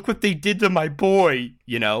look what they did to my boy,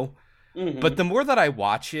 you know? Mm-hmm. But the more that I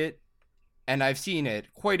watch it, and I've seen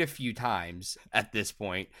it quite a few times at this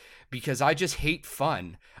point, because I just hate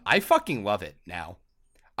fun, I fucking love it now.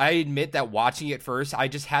 I admit that watching it first, I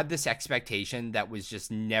just had this expectation that was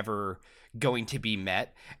just never going to be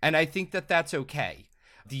met, and I think that that's okay.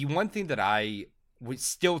 The one thing that I would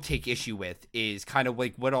still take issue with is kind of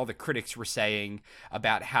like what all the critics were saying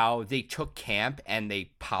about how they took camp and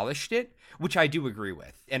they polished it, which I do agree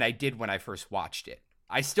with, and I did when I first watched it.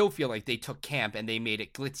 I still feel like they took camp and they made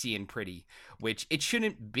it glitzy and pretty, which it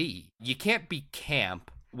shouldn't be. You can't be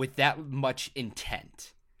camp with that much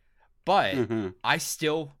intent. But Mm-hmm. I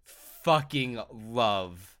still fucking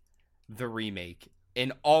love the remake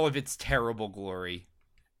in all of its terrible glory.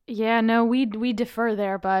 Yeah, no, we defer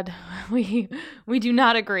there, bud. We do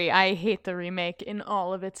not agree. I hate the remake in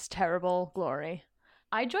all of its terrible glory.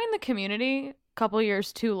 I joined the Community a couple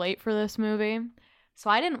years too late for this movie. So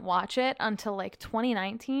I didn't watch it until like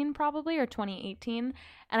 2019 probably or 2018,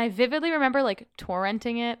 and I vividly remember like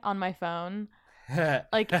torrenting it on my phone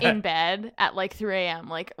like in bed at like 3 a.m.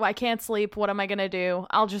 Like, I can't sleep. What am I going to do?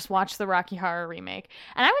 I'll just watch the Rocky Horror remake.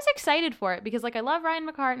 And I was excited for it because like I love Ryan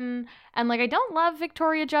McCartan and like I don't love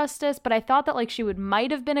Victoria Justice, but I thought that like she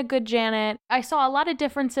might have been a good Janet. I saw a lot of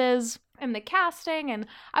differences in the casting and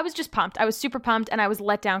I was just pumped. I was super pumped and I was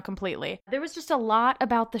let down completely. There was just a lot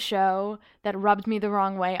about the show that rubbed me the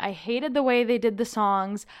wrong way. I hated the way they did the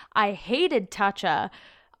songs. I hated Tatcha.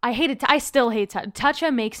 I still hate Tatcha.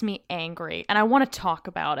 Tatcha makes me angry, and I want to talk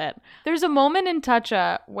about it. There's a moment in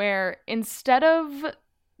Tatcha where instead of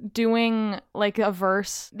doing like a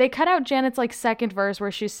verse, they cut out Janet's like second verse where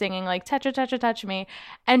she's singing like Tatcha, Tatcha, touch me,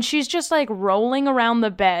 and she's just like rolling around the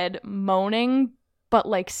bed moaning, but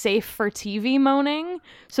like safe for TV moaning.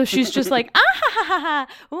 So she's just like, ah ha ha ha,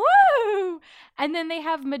 woo! And then they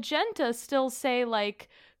have Magenta still say like,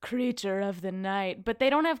 creature of the night, but they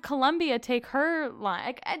don't have Columbia take her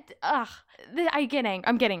line. I get angry.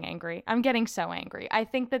 I'm getting angry. I'm getting so angry. I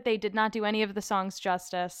think that they did not do any of the songs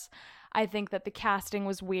justice. I think that the casting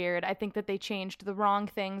was weird. I think that they changed the wrong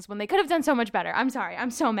things when they could have done so much better. I'm sorry. I'm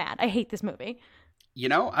so mad. I hate this movie. You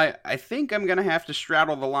know, I think I'm going to have to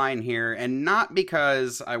straddle the line here, and not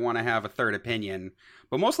because I want to have a third opinion,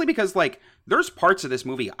 but mostly because, like, there's parts of this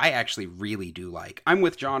movie I actually really do like. I'm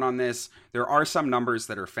with John on this. There are some numbers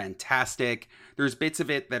that are fantastic. There's bits of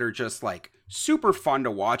it that are just, like, super fun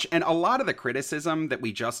to watch, and a lot of the criticism that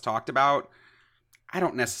we just talked about, I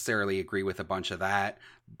don't necessarily agree with a bunch of that,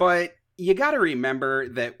 but you got to remember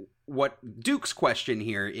that what Duke's question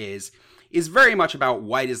here is very much about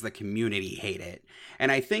why does the community hate it?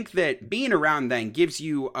 And I think that being around then gives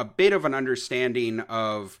you a bit of an understanding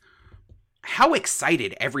of how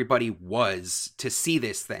excited everybody was to see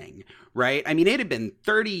this thing, right? I mean, it had been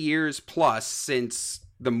 30 years plus since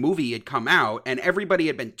the movie had come out, and everybody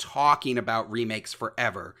had been talking about remakes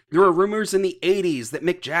forever. There were rumors in the 80s that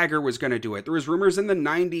Mick Jagger was going to do it. There was rumors in the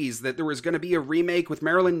 90s that there was going to be a remake with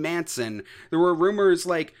Marilyn Manson. There were rumors,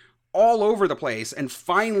 like, all over the place, and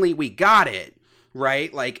finally we got it,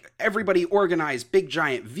 right? Like, everybody organized big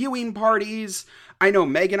giant viewing parties. I know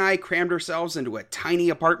Meg and I crammed ourselves into a tiny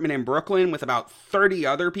apartment in Brooklyn with about 30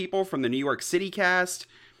 other people from the New York City cast.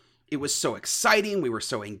 It was so exciting. We were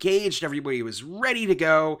so engaged. Everybody was ready to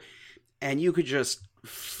go, and you could just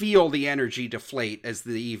feel the energy deflate as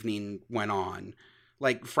the evening went on.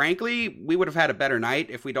 Like, frankly, we would have had a better night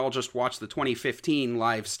if we'd all just watched the 2015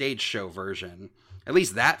 live stage show version. At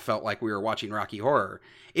least that felt like we were watching Rocky Horror.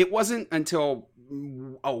 It wasn't until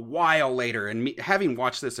a while later, and having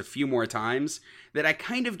watched this a few more times, that I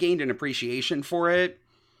kind of gained an appreciation for it.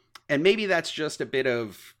 And maybe that's just a bit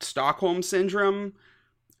of Stockholm Syndrome.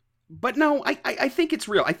 But no, I think it's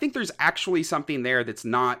real. I think there's actually something there that's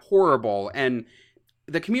not horrible. And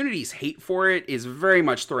the community's hate for it is very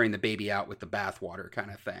much throwing the baby out with the bathwater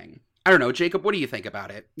kind of thing. I don't know, Jacob, what do you think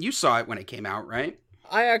about it? You saw it when it came out, right?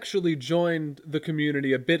 I actually joined the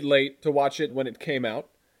Community a bit late to watch it when it came out,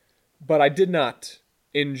 but I did not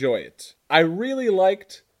enjoy it. I really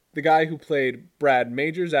liked the guy who played Brad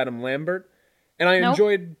Majors, Adam Lambert, and I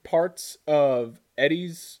enjoyed parts of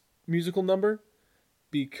Eddie's musical number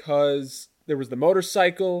because there was the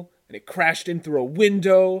motorcycle and it crashed in through a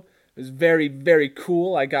window. It was very, very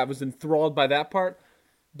cool. I was enthralled by that part.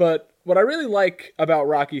 But what I really like about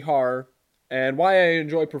Rocky Horror and why I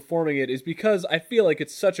enjoy performing it is because I feel like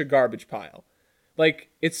it's such a garbage pile. Like,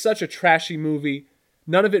 it's such a trashy movie.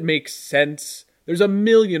 None of it makes sense. There's a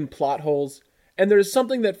million plot holes. And there's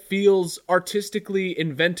something that feels artistically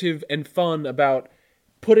inventive and fun about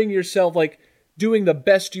putting yourself, like, doing the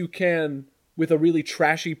best you can with a really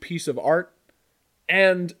trashy piece of art.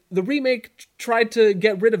 And the remake tried to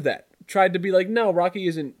get rid of that. Tried to be like, no, Rocky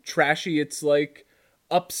isn't trashy. It's, like,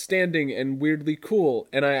 upstanding and weirdly cool.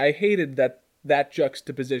 And I hated that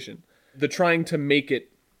juxtaposition. The trying to make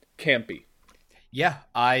it campy. Yeah,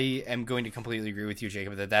 I am going to completely agree with you,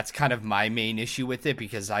 Jacob, that that's kind of my main issue with it,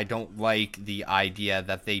 because I don't like the idea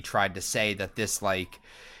that they tried to say that this, like,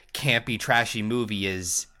 campy, trashy movie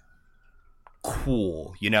is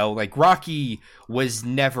cool, you know? Like, Rocky was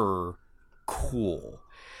never cool.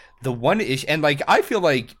 The one issue, and like, I feel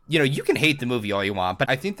like, you know, you can hate the movie all you want, but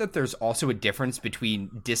I think that there's also a difference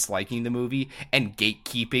between disliking the movie and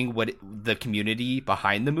gatekeeping the community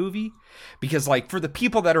behind the movie. Because, like, for the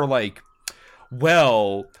people that are like,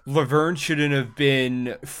 well, Laverne shouldn't have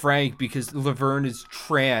been Frank because Laverne is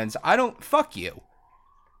trans, fuck you.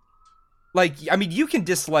 Like, I mean, you can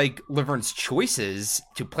dislike Laverne's choices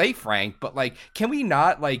to play Frank, but, like, can we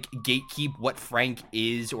not, like, gatekeep what Frank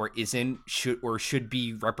is or isn't, should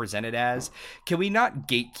be represented as? Can we not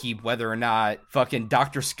gatekeep whether or not fucking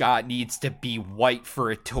Dr. Scott needs to be white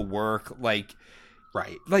for it to work? Like,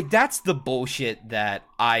 right. Like, that's the bullshit that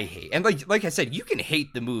I hate. And, like I said, you can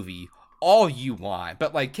hate the movie all you want,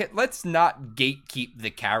 but, like, let's not gatekeep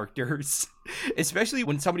the characters, especially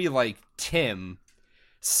when somebody like Tim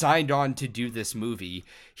signed on to do this movie.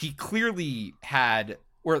 He clearly had,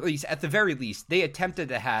 or at least at the very least, they attempted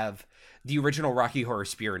to have the original Rocky Horror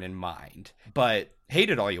spirit in mind. But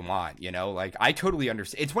hate it all you want, you know? Like, I totally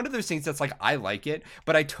understand. It's one of those things that's like, I like it,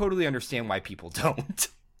 but I totally understand why people don't.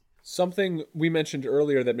 Something we mentioned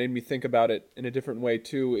earlier that made me think about it in a different way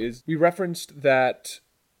too is we referenced that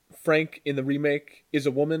Frank in the remake is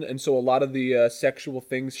a woman, and so a lot of the sexual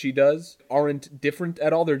things she does aren't different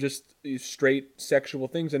at all. They're just straight sexual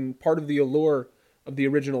things, and part of the allure of the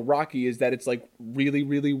original Rocky is that it's like really,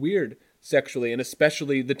 really weird sexually, and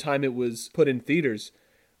especially the time it was put in theaters,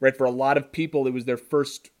 right? For a lot of people, it was their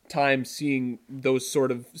first time seeing those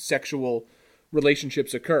sort of sexual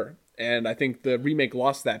relationships occur, and I think the remake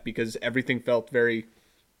lost that because everything felt very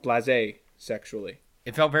blasé sexually.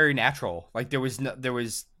 It felt very natural. Like, there was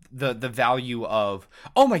the value of,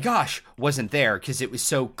 oh my gosh, wasn't there because it was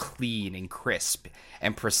so clean and crisp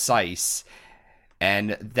and precise.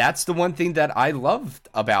 And that's the one thing that I loved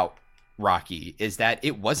about Rocky, is that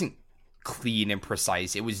it wasn't clean and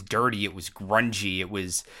precise. It was dirty. It was grungy. It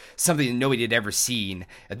was something that nobody had ever seen.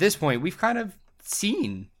 At this point, we've kind of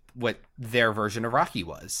seen what their version of Rocky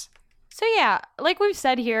was. So yeah, like we've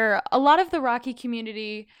said here, a lot of the Rocky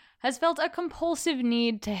community has felt a compulsive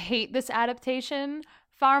need to hate this adaptation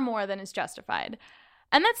far more than is justified.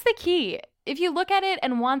 And that's the key. If you look at it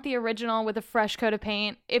and want the original with a fresh coat of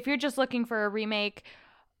paint, if you're just looking for a remake,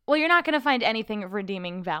 well, you're not going to find anything of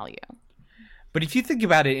redeeming value. But if you think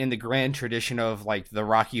about it in the grand tradition of, like, the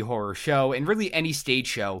Rocky Horror Show, and really any stage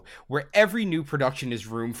show, where every new production is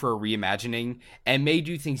room for a reimagining and may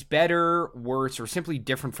do things better, worse, or simply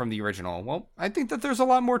different from the original, well, I think that there's a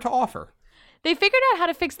lot more to offer. They figured out how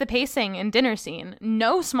to fix the pacing and dinner scene.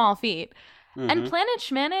 No small feat. Mm-hmm. And Planet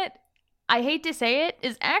Schmanet, I hate to say it,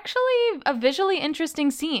 is actually a visually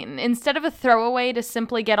interesting scene, instead of a throwaway to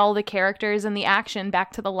simply get all the characters and the action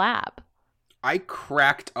back to the lab. I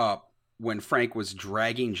cracked up when Frank was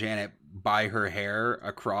dragging Janet by her hair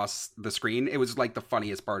across the screen. It was like the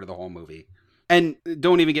funniest part of the whole movie. And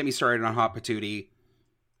don't even get me started on Hot Patootie.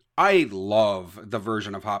 I love the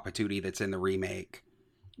version of Hot Patootie that's in the remake.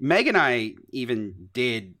 Meg and I even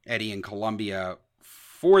did Eddie and Columbia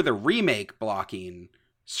for the remake blocking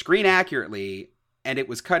screen accurately, and it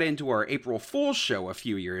was cut into our April Fool's show a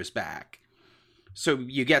few years back. So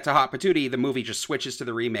you get to Hot Patootie, the movie just switches to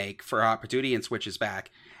the remake for Hot Patootie and switches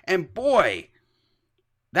back. And boy,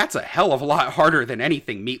 that's a hell of a lot harder than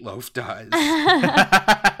anything Meatloaf does.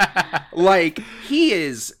 Like, he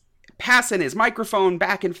is passing his microphone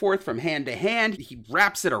back and forth from hand to hand. He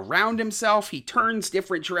wraps it around himself. He turns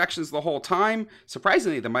different directions the whole time.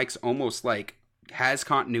 Surprisingly, the mic's almost like has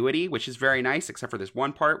continuity, which is very nice, except for this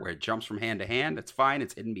one part where it jumps from hand to hand. That's fine.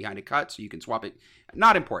 It's hidden behind a cut, so you can swap it.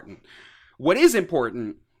 Not important. What is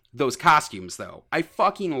important, those costumes, though. I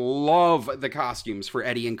fucking love the costumes for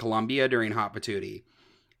Eddie and Columbia during Hot Patootie.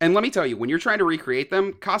 And let me tell you, when you're trying to recreate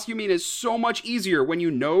them, costuming is so much easier when you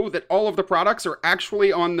know that all of the products are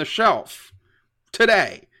actually on the shelf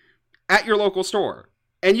today at your local store.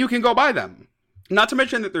 And you can go buy them. Not to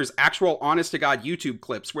mention that there's actual honest-to-God YouTube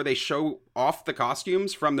clips where they show off the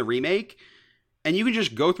costumes from the remake, and you can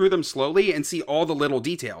just go through them slowly and see all the little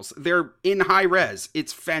details. They're in high res.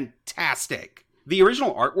 It's fantastic. The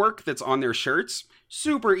original artwork that's on their shirts,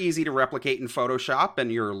 super easy to replicate in Photoshop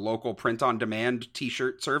and your local print-on-demand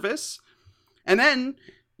t-shirt service. And then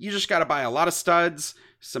you just got to buy a lot of studs,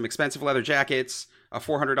 some expensive leather jackets, a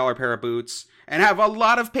 $400 pair of boots, and have a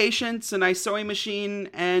lot of patience, a nice sewing machine,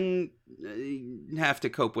 and have to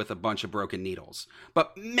cope with a bunch of broken needles.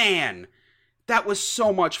 But man, that was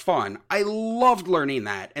so much fun. I loved learning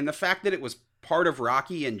that. And the fact that it was part of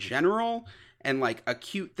Rocky in general and like a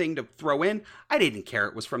cute thing to throw in, I didn't care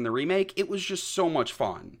it was from the remake. It was just so much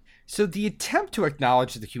fun. So the attempt to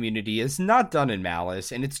acknowledge the community is not done in malice,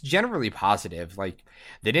 and it's generally positive. Like,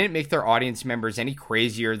 they didn't make their audience members any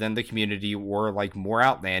crazier than the community or, like, more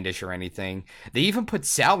outlandish or anything. They even put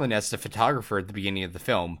Sal in as the photographer at the beginning of the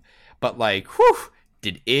film. But, like, whew,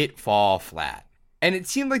 did it fall flat. And it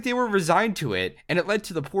seemed like they were resigned to it, and it led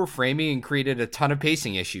to the poor framing and created a ton of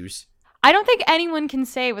pacing issues. I don't think anyone can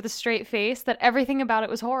say with a straight face that everything about it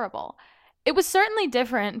was horrible. It was certainly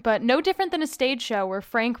different, but no different than a stage show where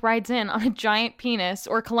Frank rides in on a giant penis,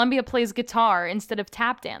 or Columbia plays guitar instead of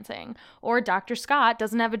tap dancing, or Dr. Scott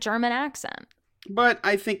doesn't have a German accent. But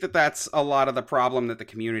I think that that's a lot of the problem that the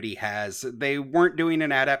community has. They weren't doing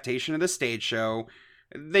an adaptation of the stage show.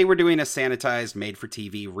 They were doing a sanitized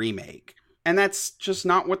made-for-TV remake. And that's just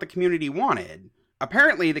not what the community wanted.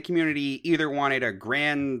 Apparently, the community either wanted a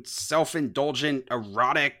grand, self-indulgent,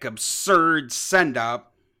 erotic, absurd send-up,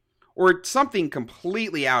 or something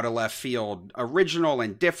completely out of left field, original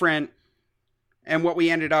and different. And what we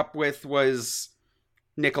ended up with was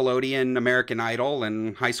Nickelodeon, American Idol,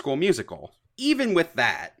 and High School Musical. Even with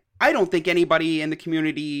that, I don't think anybody in the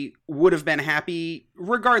community would have been happy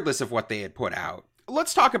regardless of what they had put out.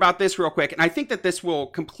 Let's talk about this real quick, and I think that this will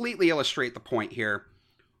completely illustrate the point here.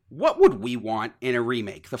 What would we want in a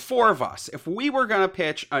remake? The four of us. If we were going to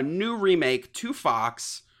pitch a new remake to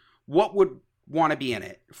Fox, what would want to be in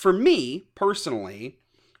it? For me, personally,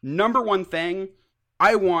 number one thing,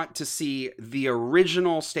 I want to see the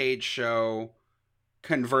original stage show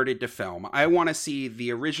converted to film. I want to see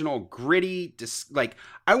the original gritty,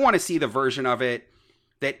 I want to see the version of it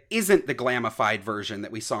that isn't the glamified version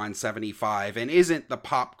that we saw in 75 and isn't the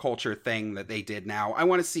pop culture thing that they did now. I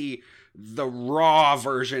want to see the raw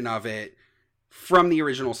version of it from the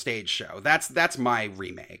original stage show. That's my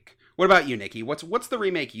remake. What about you, Nikki? What's the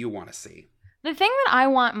remake you want to see? The thing that I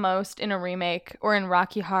want most in a remake, or in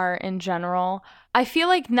Rocky Horror in general, I feel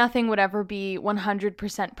like nothing would ever be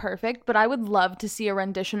 100% perfect, but I would love to see a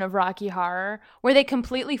rendition of Rocky Horror where they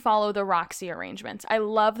completely follow the Roxy arrangements. I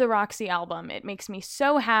love the Roxy album. It makes me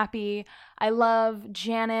so happy. I love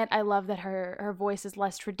Janet. I love that her voice is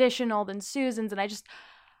less traditional than Susan's, and I just...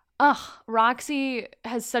 Roxy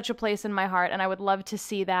has such a place in my heart, and I would love to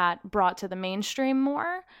see that brought to the mainstream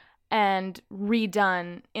more and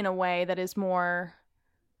redone in a way that is more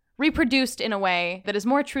reproduced in a way that is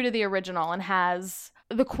more true to the original and has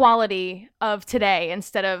the quality of today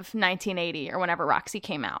instead of 1980 or whenever Roxy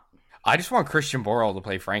came out. I just want Christian Borle to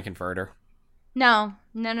play Frankenfurter. No.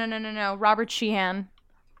 Robert Sheehan,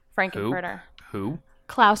 Frankenfurter. Who?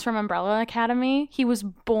 Klaus from Umbrella Academy. He was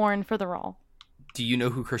born for the role. Do you know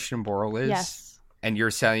who Christian Borle is? Yes. And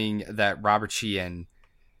you're saying that Robert Sheehan,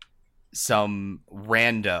 some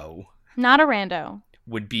rando... Not a rando.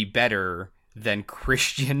 ...would be better than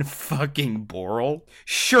Christian fucking Borle?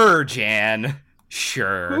 Sure, Jan.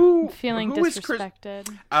 Sure. I'm feeling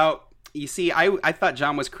disrespected. Oh, you see, I thought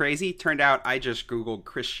John was crazy. Turned out I just Googled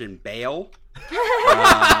Christian Bale.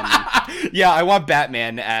 Yeah, I want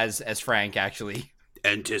Batman as Frank, actually.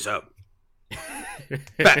 And 'tis up.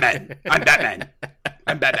 Batman. I'm Batman.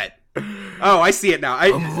 I'm Batman. Oh, I see it now.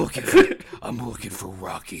 I'm looking for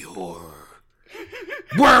Rocky Horror.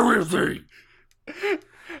 Where is he?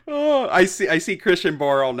 Oh, I see Christian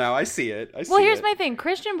Borle now. I see it. Well, here's my thing.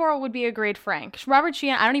 Christian Borle would be a great Frank. Robert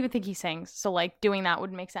Sheehan, I don't even think he sings, so like doing that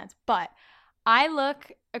would make sense. But I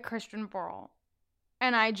look at Christian Borle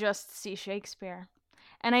and I just see Shakespeare.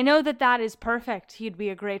 And I know that is perfect. He'd be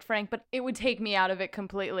a great Frank, but it would take me out of it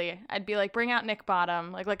completely. I'd be like, bring out Nick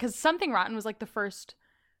Bottom. Like, because Something Rotten was like the first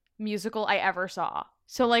musical I ever saw.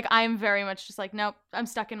 So like, I'm very much just like, nope, I'm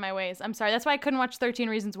stuck in my ways. I'm sorry. That's why I couldn't watch 13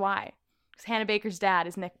 Reasons Why. Because Hannah Baker's dad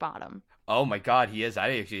is Nick Bottom. Oh my God, he is.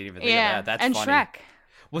 I actually didn't even think of that. That's and funny. Shrek.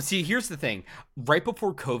 Well, see, here's the thing. Right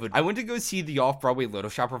before COVID, I went to go see the off-Broadway Little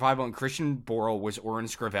Shop revival, and Christian Borle was Orin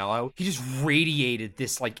Scrivello. He just radiated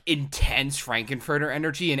this, like, intense Frankenfurter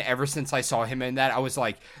energy, and ever since I saw him in that, I was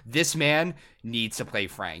like, this man needs to play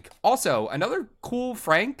Frank. Also, another cool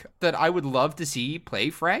Frank that I would love to see play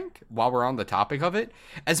Frank, while we're on the topic of it,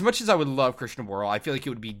 as much as I would love Christian Borle, I feel like it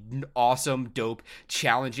would be awesome, dope,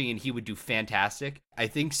 challenging, and he would do fantastic. I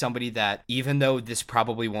think somebody that, even though this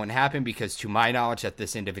probably won't happen, because to my knowledge that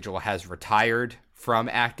this individual has retired from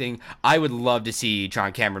acting, I would love to see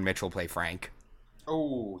John Cameron Mitchell play Frank.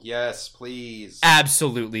 Oh, yes, please.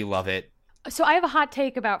 Absolutely love it. So I have a hot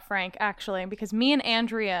take about Frank, actually, because me and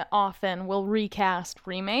Andrea often will recast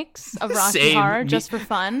remakes of Rocky Horror just for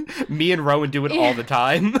fun. Me and Rowan do it all the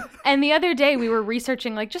time. And the other day we were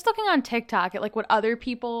researching, like, just looking on TikTok at, like, what other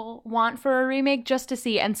people want for a remake just to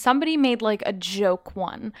see. And somebody made, like, a joke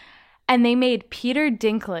one. And they made Peter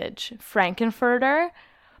Dinklage Frankenfurter.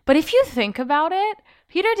 But if you think about it,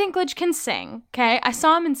 Peter Dinklage can sing, okay? I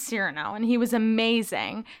saw him in Cyrano, and he was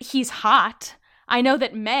amazing. He's hot. I know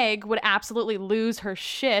that Meg would absolutely lose her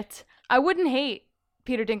shit. I wouldn't hate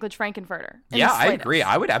Peter Dinklage Frankenfurter. Yeah, I agree.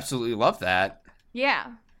 I would absolutely love that.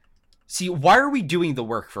 Yeah. See, why are we doing the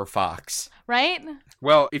work for Fox? Right?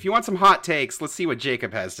 Well, if you want some hot takes, let's see what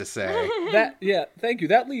Jacob has to say. Thank you.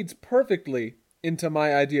 That leads perfectly into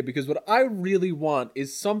my idea, because what I really want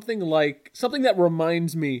is something that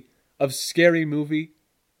reminds me of Scary Movie,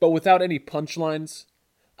 but without any punchlines.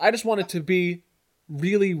 I just want it to be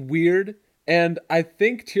really weird, and I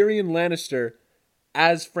think Tyrion Lannister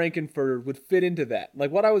as Frankenfurter would fit into that. Like,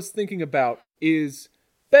 what I was thinking about is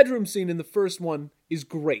bedroom scene in the first one is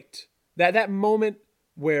great. That moment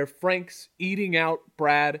where Frank's eating out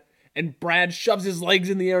Brad, and Brad shoves his legs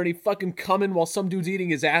in the air and he fucking coming while some dude's eating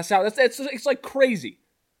his ass out. It's like crazy,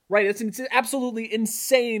 right? It's absolutely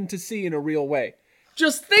insane to see in a real way.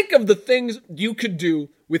 Just think of the things you could do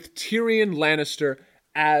with Tyrion Lannister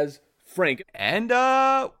as Frank. And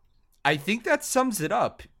I think that sums it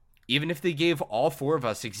up. Even if they gave all four of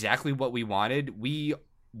us exactly what we wanted, we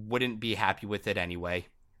wouldn't be happy with it anyway.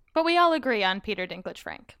 But we all agree on Peter Dinklage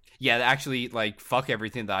Frank. Yeah, actually, like, fuck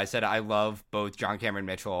everything that I said. I love both John Cameron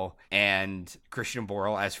Mitchell and Christian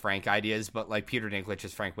Borle as Frank ideas, but, like, Peter Dinklage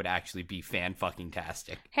as Frank would actually be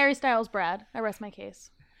fan-fucking-tastic. Harry Styles Brad. I rest my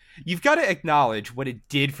case. You've got to acknowledge what it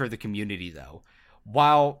did for the community, though.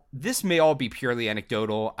 While this may all be purely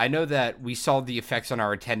anecdotal, I know that we saw the effects on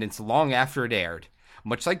our attendance long after it aired.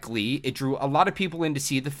 Much like Glee, it drew a lot of people in to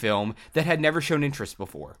see the film that had never shown interest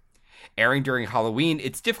before. Airing during Halloween,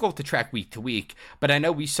 it's difficult to track week to week, but I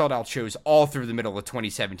know we sold out shows all through the middle of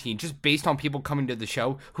 2017 just based on people coming to the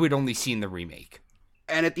show who had only seen the remake.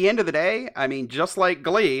 And at the end of the day, I mean, just like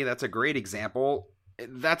Glee, that's a great example.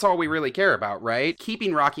 That's all we really care about, right?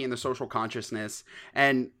 Keeping Rocky in the social consciousness,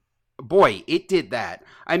 and boy, it did that.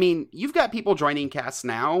 I mean, you've got people joining casts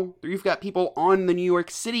now. You've got people on the New York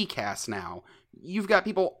City cast now. You've got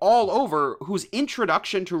people all over whose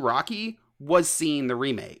introduction to Rocky was seeing the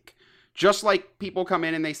remake. Just like people come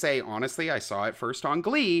in and they say, honestly, I saw it first on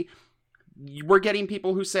Glee, we're getting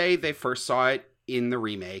people who say they first saw it in the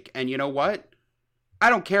remake. And you know what? I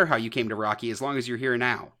don't care how you came to Rocky as long as you're here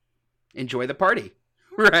now. Enjoy the party,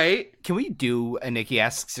 right? Can we do a Nikki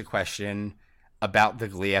Asks a Question about the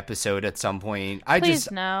Glee episode at some point?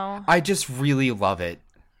 No. I just really love it.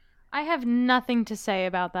 I have nothing to say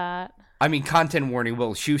about that. I mean, content warning,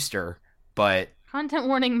 Will Schuester, but... Content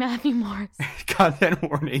warning, Matthew Morrison. Content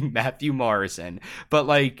warning, Matthew Morrison. But,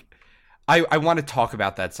 like, I want to talk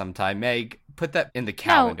about that sometime. Meg, put that in the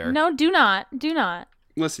calendar. No, do not. Do not.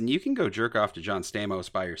 Listen, you can go jerk off to John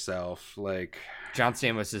Stamos by yourself. Like, John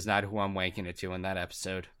Stamos is not who I'm wanking it to in that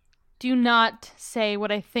episode. Do not say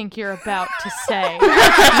what I think you're about to say. You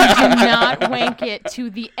do not wank it to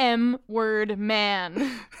the M-word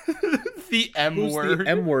man. The M-word? Who's the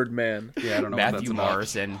M-word man? Yeah, I don't know Matthew what that's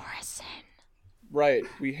Morrison. Right,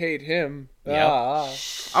 we hate him. Yep.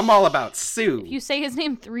 I'm all about Sue. If you say his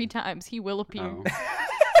name 3 times, he will appear.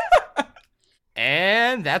 Oh.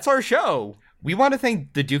 And that's our show. We want to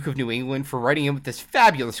thank the Duke of New England for writing in with this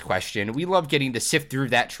fabulous question. We love getting to sift through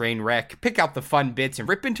that train wreck, pick out the fun bits, and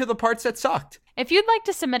rip into the parts that sucked. If you'd like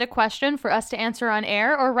to submit a question for us to answer on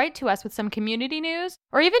air, or write to us with some community news,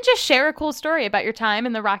 or even just share a cool story about your time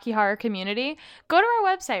in the Rocky Horror community, go to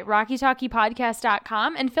our website,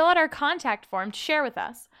 rockytalkypodcast.com, and fill out our contact form to share with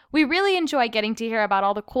us. We really enjoy getting to hear about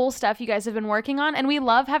all the cool stuff you guys have been working on, and we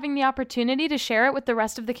love having the opportunity to share it with the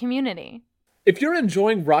rest of the community. If you're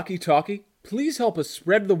enjoying Rocky Talkie, please help us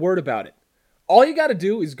spread the word about it. All you gotta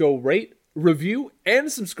do is go rate, review,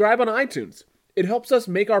 and subscribe on iTunes. It helps us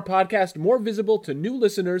make our podcast more visible to new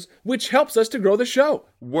listeners, which helps us to grow the show.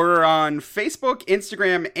 We're on Facebook,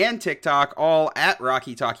 Instagram, and TikTok, all at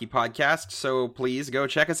Rocky Talkie Podcast, so please go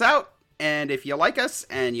check us out. And if you like us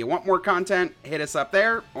and you want more content, hit us up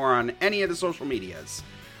there or on any of the social medias.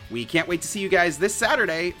 We can't wait to see you guys this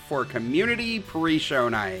Saturday for Community Pre-Show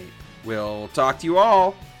Night. We'll talk to you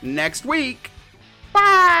all next week.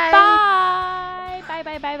 Bye! Bye! Bye,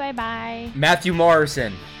 bye, bye, bye, bye. Matthew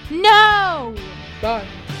Morrison. No! Bye.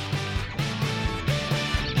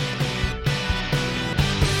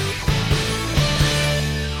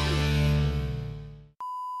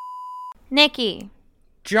 Nikki.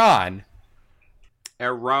 John.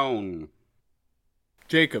 Aaron.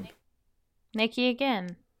 Jacob. Nikki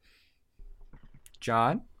again.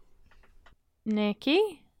 John.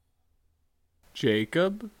 Nikki?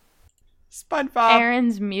 Jacob. SpongeBob.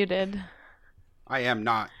 Aaron's muted. I am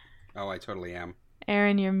not. Oh, I totally am.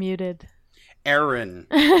 Aaron, you're muted. Aaron.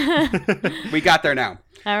 We got there now.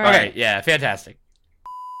 All All right. right, yeah, fantastic.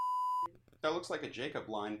 That looks like a Jacob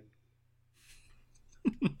line.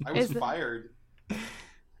 I was fired.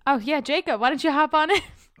 Oh, yeah, Jacob. Why don't you hop on it?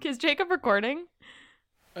 Is Jacob recording?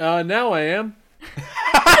 Now I am.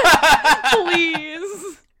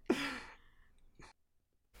 Please.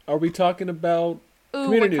 Are we talking about Ooh,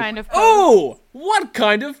 community? what kind of post? Oh, what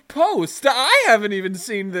kind of post? I haven't even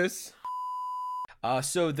seen this.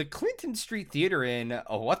 So the Clinton Street Theater in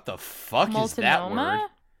what the fuck is that word?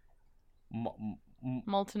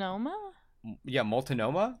 Multnomah? Yeah,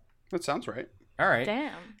 Multnomah. That sounds right. All right.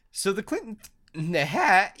 Damn. So the Clinton,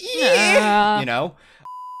 Yeah. you know,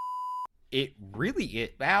 it really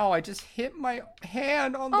Wow! I just hit my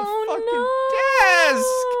hand on the fucking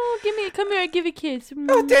desk. Come here, give a kiss.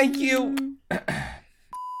 Oh, thank you.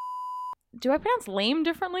 Do I pronounce lame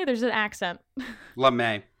differently? There's an accent.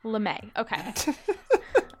 LeMay. LeMay. Okay.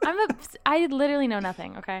 I literally know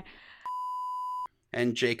nothing. Okay.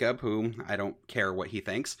 And Jacob, who I don't care what he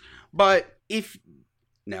thinks, but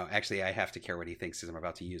no, actually, I have to care what he thinks because I'm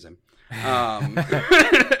about to use him.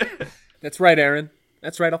 That's right, Aaron.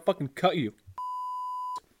 That's right. I'll fucking cut you.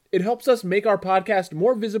 It helps us make our podcast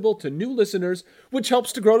more visible to new listeners, which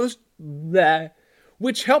helps to grow us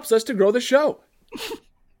to grow the show.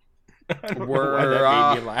 Why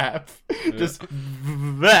that made me laugh. Just